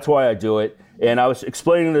upgrades. That's why I do it. And I was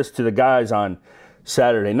explaining this to the guys on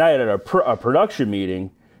Saturday night at a production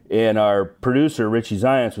meeting, and our producer Richie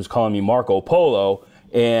Zients was calling me Marco Polo,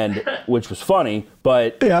 and which was funny.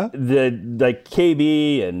 But the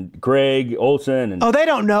KB and Greg Olson and they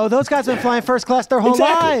don't know. Those guys have been flying first class their whole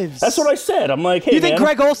lives. That's what I said. I'm like, hey, you think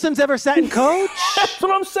Greg Olson's ever sat in coach? That's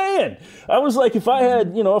what I'm saying. I was like, if I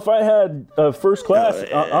had first class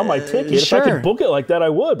on my ticket, if I could book it like that, I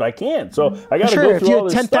would. But I can't. So I got to go through all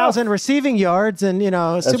this stuff. If you had 10,000 receiving yards and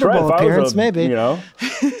Super Bowl appearance, maybe Hall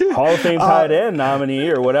of Fame tight end nominee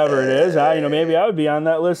or whatever it is, maybe I would be on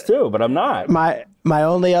that list too. But I'm not. My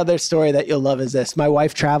only other story that you'll love is this. My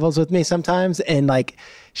wife travels with me sometimes, and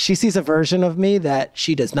she sees a version of me that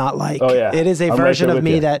she does not like. Oh, yeah. It is a version of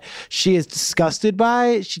me that she is disgusted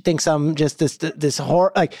by. She thinks I'm just this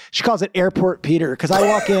horror. She calls it Airport Peter, because I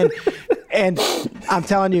walk in And I'm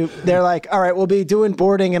telling you, they're like, all right, we'll be doing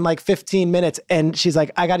boarding in like 15 minutes. And she's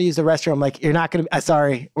like, I got to use the restroom. I'm like, you're not going to,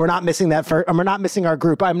 sorry, we're not missing that first. We're not missing our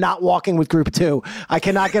group. I'm not walking with group 2. I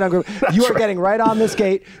cannot get on group. You are getting right on this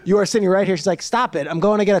gate. You are sitting right here. She's like, stop it. I'm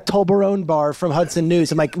going to get a Toblerone bar from Hudson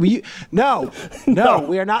News. I'm like, no,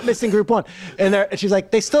 we are not missing group 1. And she's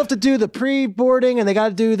like, they still have to do the pre-boarding and they got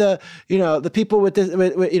to do the, the people with this,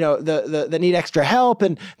 that need extra help.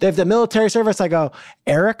 And they have the military service. I go,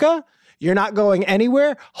 Erica, you're not going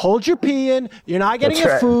anywhere. Hold your pee in. You're not getting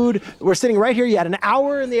your food. We're sitting right here. You had an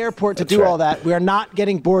hour in the airport to do all that. We are not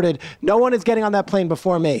getting boarded. No one is getting on that plane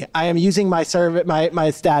before me. I am using my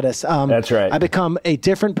status. That's right. I become a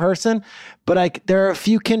different person, but there are a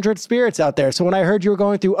few kindred spirits out there. So when I heard you were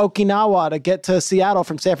going through Okinawa to get to Seattle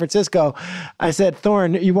from San Francisco, I said,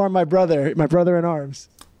 Thorne, you are my brother in arms.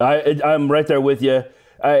 I'm right there with you.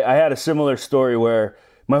 I had a similar story where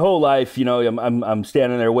my whole life, I'm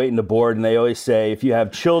standing there waiting to board, and they always say, if you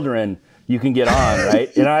have children, you can get on,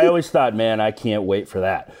 right? And I always thought, man, I can't wait for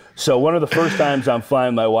that. So one of the first times I'm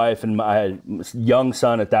flying my wife and my young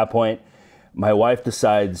son at that point, my wife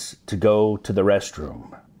decides to go to the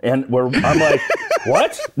restroom. And I'm like,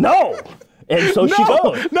 what? No. And so she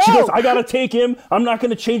goes. She goes, I got to take him. I'm not going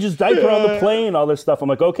to change his diaper on the plane, all this stuff. I'm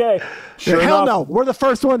like, okay. Hell no. We're the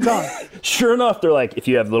first ones on. Sure enough, they're like, if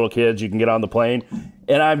you have little kids, you can get on the plane.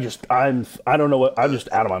 And I don't know what, I'm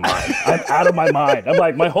just out of my mind. I'm out of my mind. I'm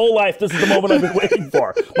like, my whole life, this is the moment I've been waiting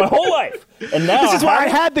for. My whole life. And now this is why I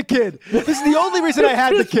had the kid. This is the only reason I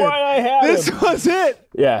had the kid. This is why I had him. This was it.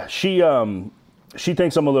 Yeah, she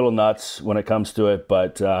thinks I'm a little nuts when it comes to it,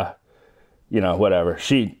 but whatever.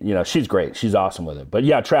 She's great. She's awesome with it. But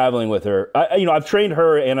yeah, traveling with her, I've trained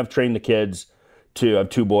her and I've trained the kids too. I have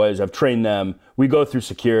 2 boys. I've trained them. We go through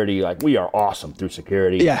security. Like, we are awesome through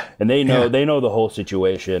security. Yeah. And they know the whole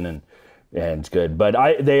situation and it's good. But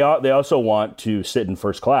they also want to sit in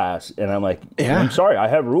first class. And I'm like, I'm sorry, I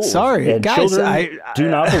have rules. Sorry, and guys, children do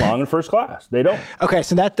not belong in first class. They don't. Okay.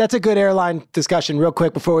 So that's a good airline discussion real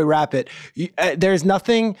quick before we wrap it. There's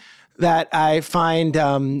nothing that I find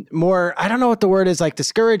more, I don't know what the word is, like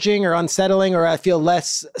discouraging or unsettling, or I feel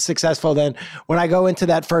less successful than when I go into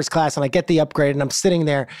that first class and I get the upgrade and I'm sitting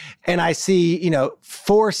there and I see,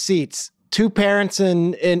 4 seats, 2 parents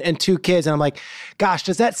and 2 kids. And I'm like, gosh,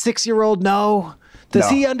 does that 6-year-old know? Does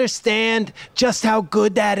he understand just how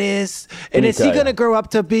good that is? And is he going to grow up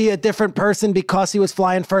to be a different person because he was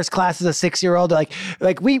flying first class as a 6-year-old? Like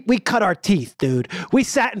we cut our teeth, dude. We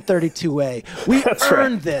sat in 32A. We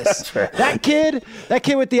earned this. That's right. That kid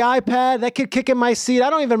with the iPad, that kid kicking my seat. I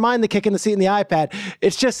don't even mind the kicking the seat in the iPad.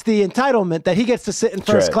 It's just the entitlement that he gets to sit in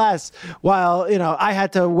first class while, I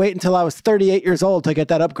had to wait until I was 38 years old to get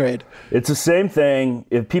that upgrade. It's the same thing.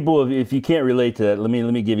 If you can't relate to that, let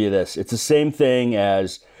me give you this. It's the same thing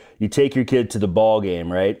as you take your kid to the ball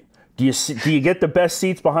game, right? Do you get the best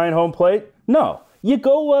seats behind home plate? No. You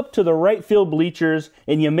go up to the right field bleachers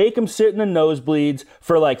and you make them sit in the nosebleeds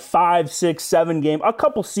for like 5, 6, 7 games, a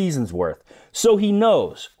couple seasons worth. So he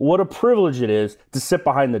knows what a privilege it is to sit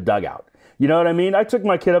behind the dugout. You know what I mean? I took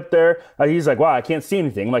my kid up there. He's like, wow, I can't see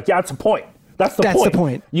anything. I'm like, yeah, that's the point. That's the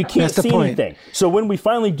point. You can't see anything. So when we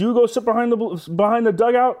finally do go sit behind the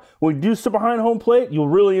dugout, when we do sit behind home plate, you'll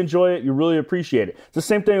really enjoy it. You'll really appreciate it. It's the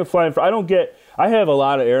same thing with flying. I have a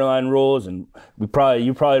lot of airline rules, and you probably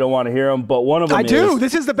don't want to hear them, but one of them I do.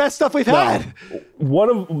 This is the best stuff we've had.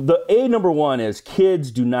 Number one is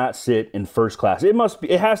kids do not sit in first class.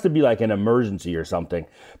 It has to be like an emergency or something,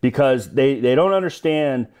 because they don't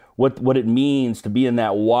understand what it means to be in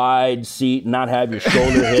that wide seat and not have your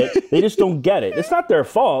shoulder hit. They just don't get it. It's not their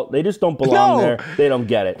fault. They just don't belong there. They don't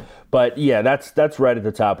get it. But yeah, that's right at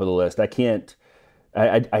the top of the list. I can't.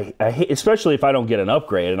 I hate, especially if I don't get an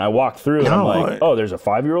upgrade and I walk through and I'm like, oh, there's a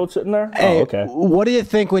 5-year-old sitting there. Hey, oh, okay. What do you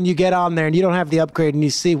think when you get on there and you don't have the upgrade and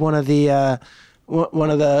you see one of the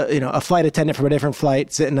a flight attendant from a different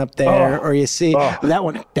flight sitting up there, or you see that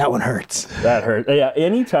one hurts. That hurts. Yeah.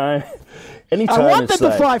 Anytime. I want them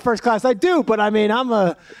to fly first class. I do, but I mean, come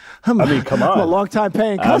on. I'm a long-time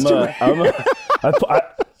paying customer.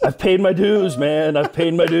 I've paid my dues, man. I've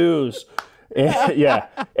paid my dues. And, yeah.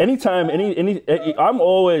 Anytime, I'm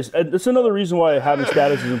always. That's another reason why having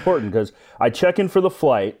status is important, because I check in for the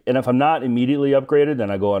flight, and if I'm not immediately upgraded,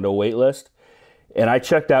 then I go onto a wait list, and I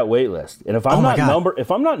check that wait list. And if I'm not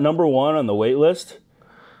number 1 on the wait list,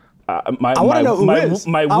 I want to know who is.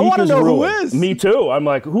 My week is ruined. Me too. I'm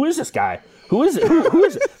like, who is this guy? Who is it? Who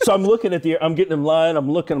is it? So I'm looking at I'm getting in line. I'm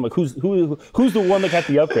like, who's the one that got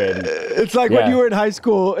the upgrade? It's like when you were in high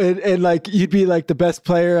school and like you'd be like the best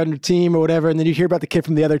player on your team or whatever, and then you hear about the kid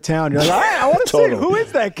from the other town. You're like, I want to see who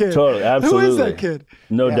is that kid? Totally, absolutely. Who is that kid?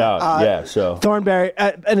 No doubt. So Thornberry,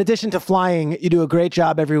 in addition to flying, you do a great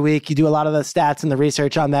job every week. You do a lot of the stats and the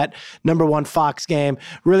research on that #1 Fox game.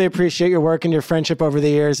 Really appreciate your work and your friendship over the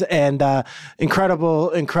years, and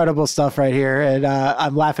incredible stuff right here. And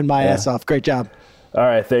I'm laughing my ass off. Great job. All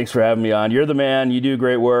right, thanks for having me on. You're the man. You do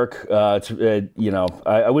great work. I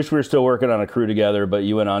wish we were still working on a crew together, but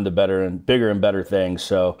you went on to bigger and better things.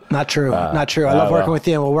 So not true. I love working with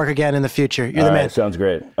you, and we'll work again in the future. You're the man. Sounds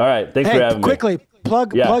great. All right, thanks for having me. Quickly,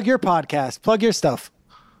 plug your podcast. Plug your stuff.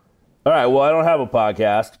 All right. Well, I don't have a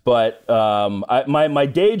podcast, but my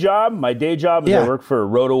day job is I work for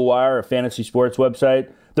RotoWire, a fantasy sports website,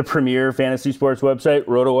 the premier fantasy sports website.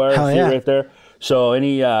 RotoWire, see it right there. So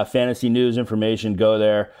any fantasy news information, go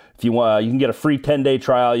there. If you want, you can get a free 10-day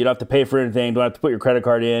trial. You don't have to pay for anything. Don't have to put your credit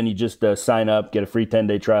card in. You just sign up, get a free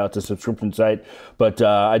 10-day trial. It's a subscription site. But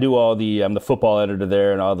I do I'm the football editor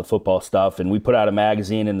there and all the football stuff. And we put out a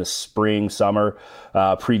magazine in the spring, summer,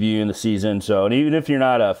 previewing the season. So and even if you're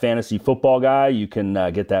not a fantasy football guy, you can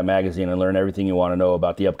get that magazine and learn everything you want to know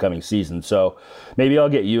about the upcoming season. So maybe I'll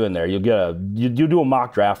get you in there. You'll do a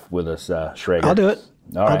mock draft with us, Schrager. I'll do it.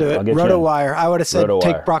 I'll do it. RotoWire. I would have said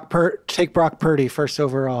take Brock Purdy first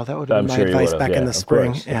overall. That would have been my advice back in the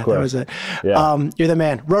spring. That was it. Yeah. You're the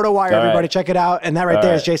man. RotoWire, everybody, check it out. And that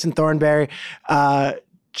there is Jason Thornberry.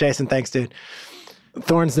 Jason, thanks, dude.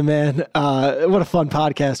 Thorn's the man. What a fun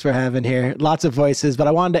podcast we're having here. Lots of voices, but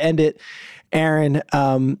I wanted to end it, Aaron.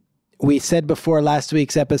 We said before last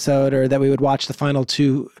week's episode, or that we would watch the final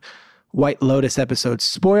 2 White Lotus episodes.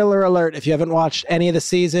 Spoiler alert, if you haven't watched any of the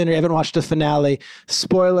season or you haven't watched the finale,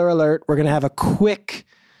 spoiler alert, we're going to have a quick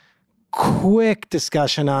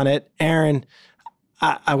discussion on it. Aaron,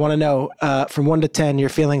 I want to know, from 1 to 10, your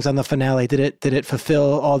feelings on the finale. Did it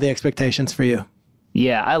fulfill all the expectations for you?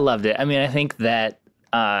 Yeah, I loved it. I mean, I think that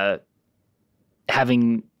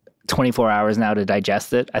having 24 hours now to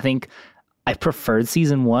digest it, I think I preferred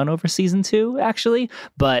season 1 over season 2, actually,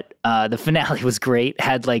 but the finale was great.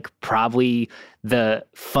 Had probably the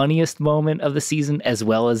funniest moment of the season as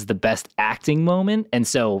well as the best acting moment. And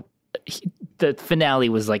so the finale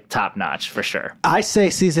was top notch for sure. I say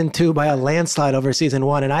season 2 by a landslide over season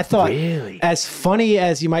 1. And I thought, as funny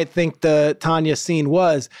as you might think the Tanya scene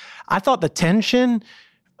was, I thought the tension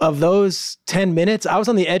of those 10 minutes, I was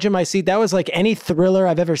on the edge of my seat. That was like any thriller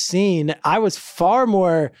I've ever seen. I was far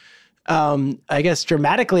more I guess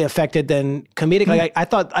dramatically affected than comedic. I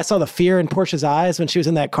thought I saw the fear in Portia's eyes when she was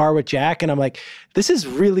in that car with Jack, and I'm like, this is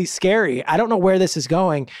really scary. I don't know where this is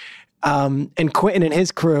going. And Quentin and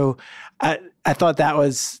his crew, I thought that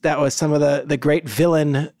was some of the great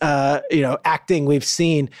villain, acting we've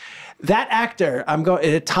seen. That actor,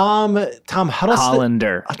 Tom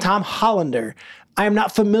Hollander. Tom Hollander. I am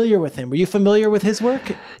not familiar with him. Were you familiar with his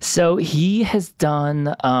work? So he has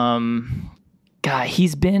done.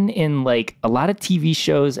 He's been in a lot of TV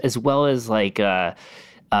shows as well as Pride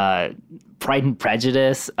and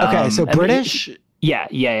Prejudice. Okay, so British? Yeah.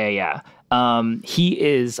 He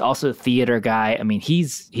is also a theater guy. I mean,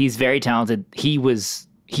 he's very talented. He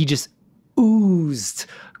just oozed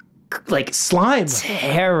slime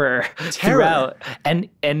terror throughout. And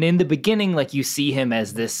in the beginning, you see him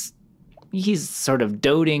as this. He's sort of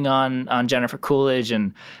doting on Jennifer Coolidge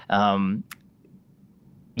and.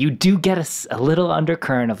 You do get a little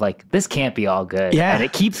undercurrent of this can't be all good. Yeah. And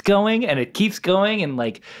it keeps going and I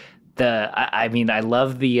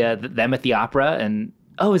love the them at the opera and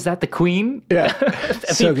is that the Queen? Yeah.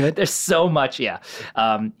 So good. There's so much. Yeah.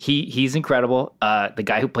 He's incredible. The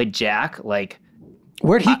guy who played Jack,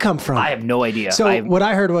 where'd he come from? I have no idea. So what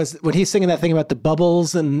I heard was when he's singing that thing about the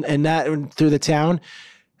bubbles and that through the town,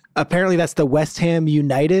 apparently that's the West Ham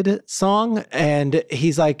United song. And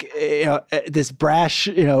he's this brash,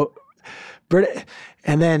 Brit.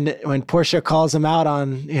 And then when Portia calls him out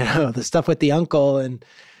on, the stuff with the uncle, and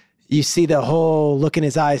you see the whole look in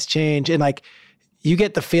his eyes change. And you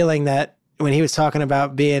get the feeling that when he was talking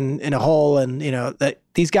about being in a hole and, that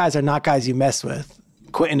these guys are not guys you mess with,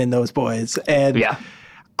 Quentin and those boys. And yeah.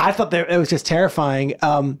 I thought that it was just terrifying.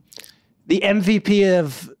 The MVP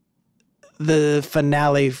of the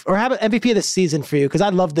finale, or have an MVP of the season for you, because I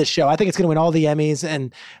love this show. I think it's going to win all the Emmys,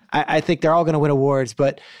 and I think they're all going to win awards.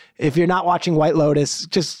 But if you're not watching White Lotus,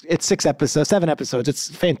 it's 7 episodes. It's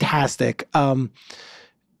fantastic.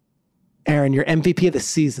 Aaron, your MVP of the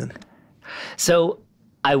season. So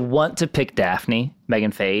I want to pick Daphne,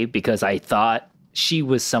 Megan Faye, because I thought she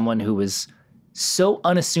was someone who was so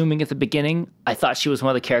unassuming at the beginning. I thought she was one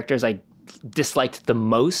of the characters I disliked the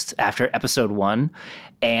most after episode 1.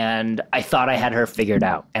 And I thought I had her figured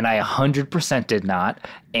out. And I 100% did not.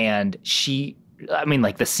 And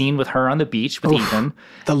the scene with her on the beach with Ethan.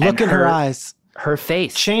 The look in her eyes. Her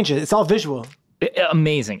face. Changes. It's all visual.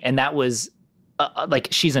 Amazing. And that was,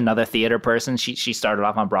 she's another theater person. She started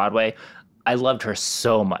off on Broadway. I loved her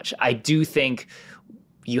so much. I do think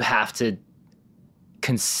you have to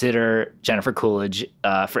consider Jennifer Coolidge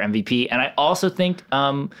for MVP. And I also think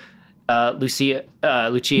Lucia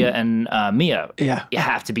and Mia you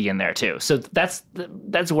have to be in there too. So that's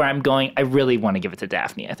where I'm going. I really want to give it to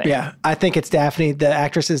Daphne, I think. Yeah, I think it's Daphne. The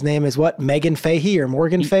actress's name is what? Megan Fahey or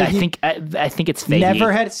Morgan Fahey? I think it's Fahey.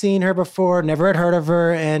 Never had seen her before, never had heard of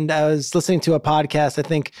her. And I was listening to a podcast, I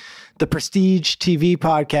think the Prestige TV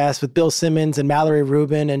podcast with Bill Simmons and Mallory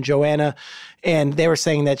Rubin and Joanna. And they were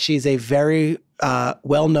saying that she's a very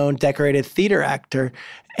well-known decorated theater actor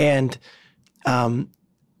and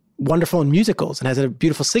wonderful in musicals and has a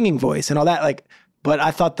beautiful singing voice and all that. But I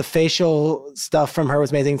thought the facial stuff from her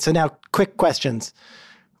was amazing. So now, quick questions.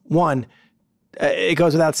 One, it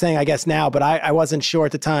goes without saying, I guess now, but I wasn't sure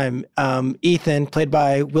at the time. Ethan, played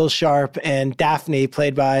by Will Sharp, and Daphne,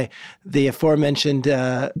 played by the aforementioned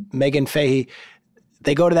Megan Fahey.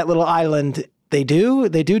 They go to that little island. They do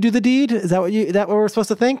the deed. Is that what we're supposed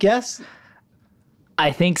to think? Yes.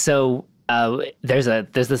 I think so. There's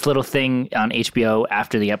this little thing on HBO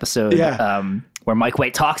after the episode where Mike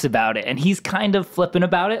White talks about it, and he's kind of flippant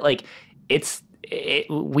about it.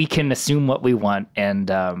 We can assume what we want, and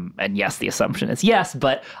yes, the assumption is yes.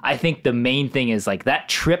 But I think the main thing is that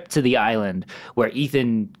trip to the island where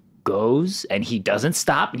Ethan goes and he doesn't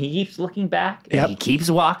stop and he keeps looking back and he keeps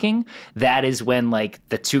walking. That is when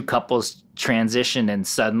the two couples transition and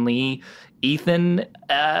suddenly Ethan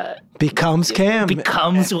becomes Cam.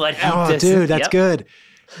 Becomes what he does. Oh, dude, that's good.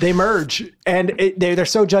 They merge, and they're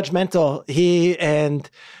so judgmental. He and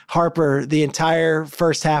Harper the entire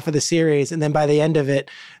first half of the series, and then by the end of it,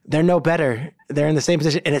 they're no better. They're in the same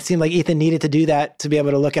position, and it seemed like Ethan needed to do that to be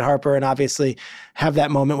able to look at Harper and obviously have that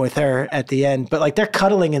moment with her at the end. But they're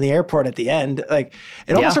cuddling in the airport at the end. It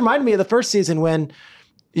almost reminded me of the first season when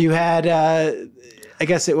you had. I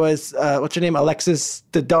guess it was, what's her name? Alexis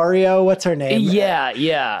Daddario. What's her name?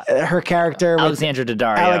 Yeah. Her character. Alexandra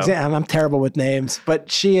Daddario. I'm terrible with names.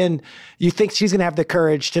 But you think she's going to have the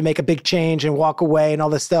courage to make a big change and walk away and all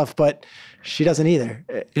this stuff, but she doesn't either.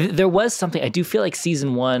 There was something, I do feel like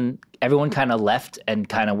season 1, everyone kind of left and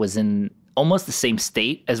kind of was in almost the same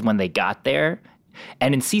state as when they got there.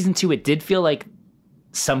 And in season 2, it did feel like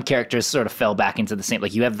some characters sort of fell back into the same,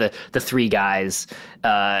 you have the three guys,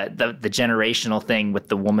 the generational thing with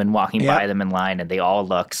the woman walking by them in line and they all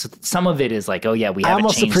look. So some of it is we haven't changed at all. I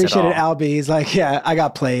almost appreciated Albie. He's I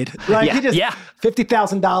got played. He just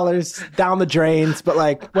 $50,000 down the drains, but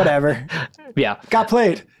whatever. Yeah. Got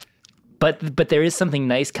played. But there is something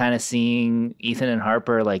nice kind of seeing Ethan and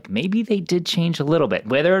Harper, maybe they did change a little bit,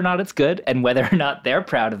 whether or not it's good and whether or not they're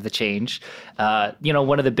proud of the change.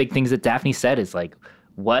 One of the big things that Daphne said is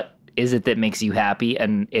what is it that makes you happy?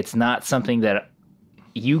 And it's not something that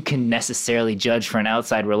you can necessarily judge for an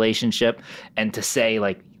outside relationship and to say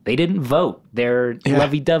they didn't vote. They're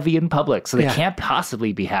lovey-dovey in public, so they can't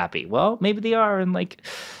possibly be happy. Well, maybe they are. And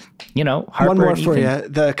Harper. One more for you.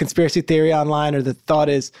 The conspiracy theory online or the thought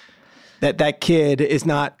is that kid is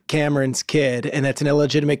not Cameron's kid and that's an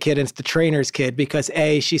illegitimate kid and it's the trainer's kid because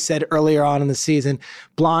she said earlier on in the season,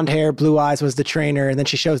 blonde hair, blue eyes was the trainer. And then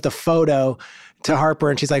she shows the photo to Harper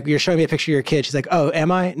and she's like, you're showing me a picture of your kid. She's like, oh,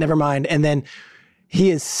 am I? Never mind. And then he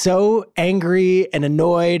is so angry and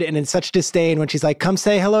annoyed and in such disdain when she's like, come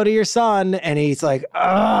say hello to your son. And he's like,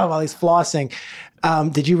 oh, while he's flossing.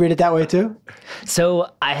 Did you read it that way too?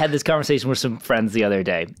 So I had this conversation with some friends the other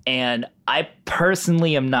day, and I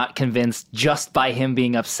personally am not convinced just by him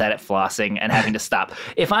being upset at flossing and having to stop.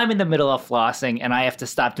 If I'm in the middle of flossing and I have to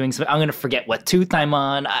stop doing something, I'm going to forget what tooth I'm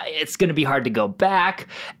on. It's going to be hard to go back.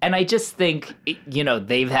 And I just think,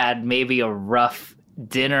 they've had maybe a rough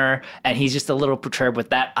dinner and he's just a little perturbed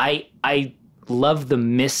with that. I love the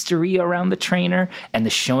mystery around the trainer and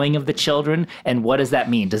the showing of the children. And what does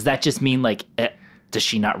that mean? Does that just mean does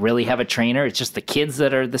she not really have a trainer? It's just the kids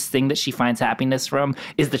that are this thing that she finds happiness from.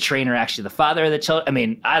 Is the trainer actually the father of the children? I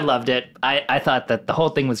mean, I loved it. I thought that the whole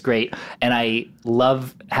thing was great. And I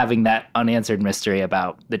love having that unanswered mystery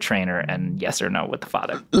about the trainer and yes or no with the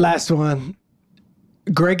father. Last one.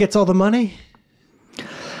 Greg gets all the money?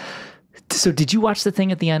 So did you watch the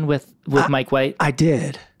thing at the end with Mike White? I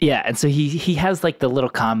did. Yeah. And so he has the little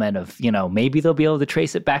comment of, maybe they'll be able to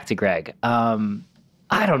trace it back to Greg.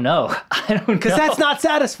 I don't know. Because that's not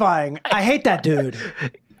satisfying. I hate that dude.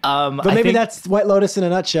 But maybe that's White Lotus in a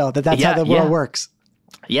nutshell, that's how the world works.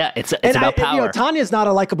 Yeah, it's about power. Tanya's not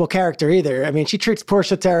a likable character either. I mean, she treats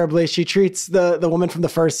Portia terribly. She treats the woman from the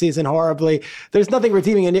first season horribly. There's nothing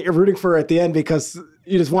redeeming, and yet you're rooting for her at the end because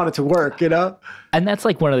you just want it to work, you know? And that's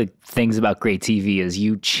like one of the things about great TV is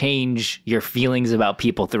you change your feelings about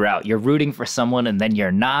people throughout. You're rooting for someone and then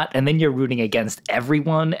you're not, and then you're rooting against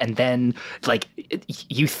everyone, and then like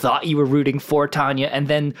you thought you were rooting for Tanya, and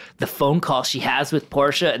then the phone call she has with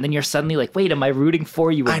Portia, and then you're suddenly like, wait, am I rooting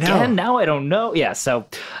for you again? Now I don't know. Yeah, so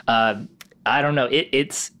I don't know.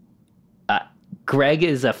 It's Greg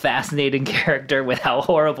is a fascinating character with how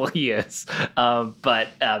horrible he is, but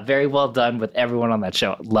very well done with everyone on that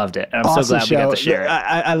show. Loved it. And I'm awesome so glad we got to share it.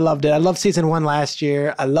 I loved it. I loved season 1 last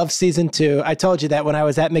year. I love season 2. I told you that when I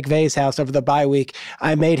was at McVeigh's house over the bye week,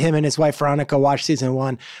 I made him and his wife Veronica watch season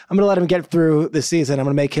 1. I'm going to let him get through the season. I'm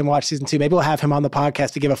going to make him watch season 2. Maybe we'll have him on the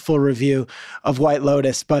podcast to give a full review of White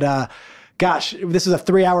Lotus. But gosh, this is a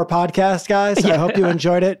 3-hour podcast, guys. Yeah. I hope you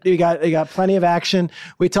enjoyed it. You got plenty of action.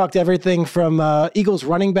 We talked everything from Eagles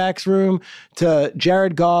running backs room to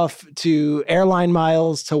Jared Goff to airline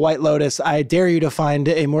miles to White Lotus. I dare you to find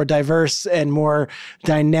a more diverse and more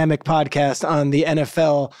dynamic podcast on the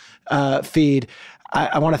NFL feed.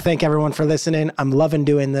 I want to thank everyone for listening. I'm loving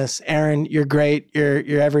doing this. Aaron, you're great.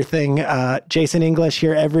 You're everything. Jason English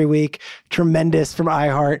here every week. Tremendous from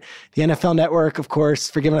iHeart. The NFL Network, of course,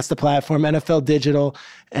 for giving us the platform. NFL Digital.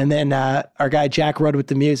 And then our guy Jack Rudd with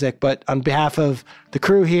the music. But on behalf of the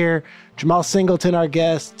crew here, Jemal Singleton, our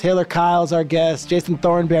guest. Taylor Kyle's our guest. Jason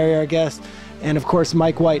Thornberry, our guest. And, of course,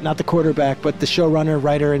 Mike White, not the quarterback, but the showrunner,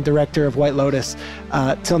 writer, and director of White Lotus.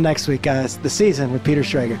 Till next week, guys. The Season with Peter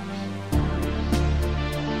Schrager.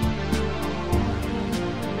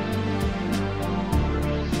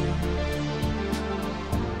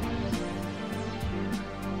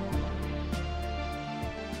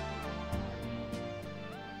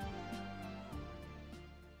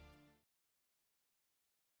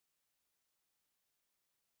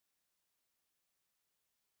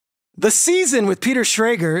 The Season with Peter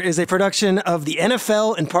Schrager is a production of the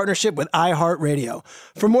NFL in partnership with iHeartRadio.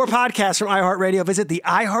 For more podcasts from iHeartRadio, visit the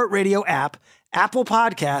iHeartRadio app, Apple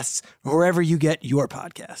Podcasts, or wherever you get your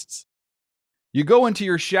podcasts. You go into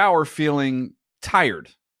your shower feeling tired,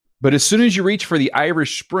 but as soon as you reach for the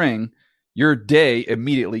Irish Spring, your day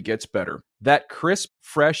immediately gets better. That crisp,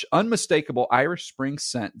 fresh, unmistakable Irish Spring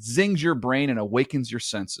scent zings your brain and awakens your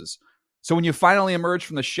senses. So when you finally emerge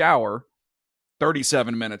from the shower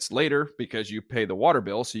 37 minutes later, because you pay the water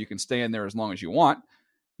bill so you can stay in there as long as you want,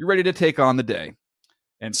 you're ready to take on the day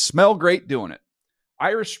and smell great doing it.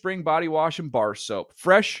 Irish Spring Body Wash and Bar Soap.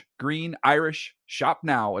 Fresh, green, Irish. Shop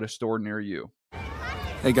now at a store near you.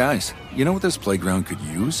 Hey guys, you know what this playground could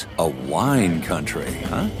use? A wine country,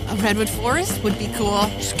 huh? A redwood forest would be cool.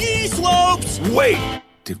 Ski slopes! Wait!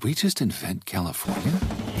 Did we just invent California?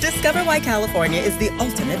 Discover why California is the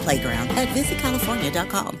ultimate playground at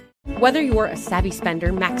visitcalifornia.com. Whether you're a savvy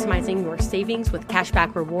spender maximizing your savings with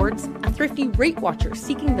cashback rewards, a thrifty rate watcher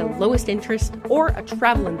seeking the lowest interest, or a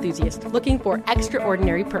travel enthusiast looking for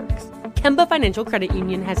extraordinary perks, Kemba Financial Credit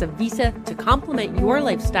Union has a visa to complement your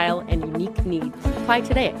lifestyle and unique needs. Apply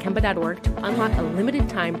today at Kemba.org to unlock a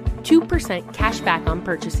limited-time 2% cash back on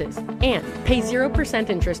purchases and pay 0%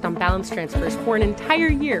 interest on balance transfers for an entire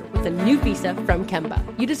year with a new visa from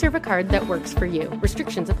Kemba. You deserve a card that works for you.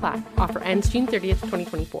 Restrictions apply. Offer ends June 30th,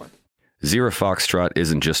 2024. Zero Foxtrot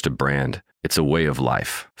isn't just a brand, it's a way of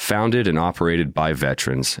life. Founded and operated by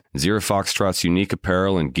veterans, Zero Foxtrot's unique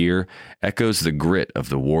apparel and gear echoes the grit of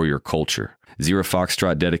the warrior culture. Zero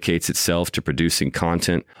Foxtrot dedicates itself to producing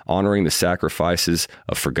content, honoring the sacrifices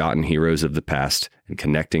of forgotten heroes of the past, and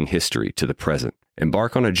connecting history to the present.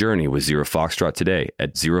 Embark on a journey with Zero Foxtrot today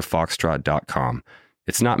at zerofoxtrot.com.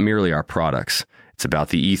 It's not merely our products, it's about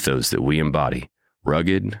the ethos that we embody.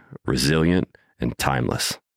 Rugged, resilient, and timeless.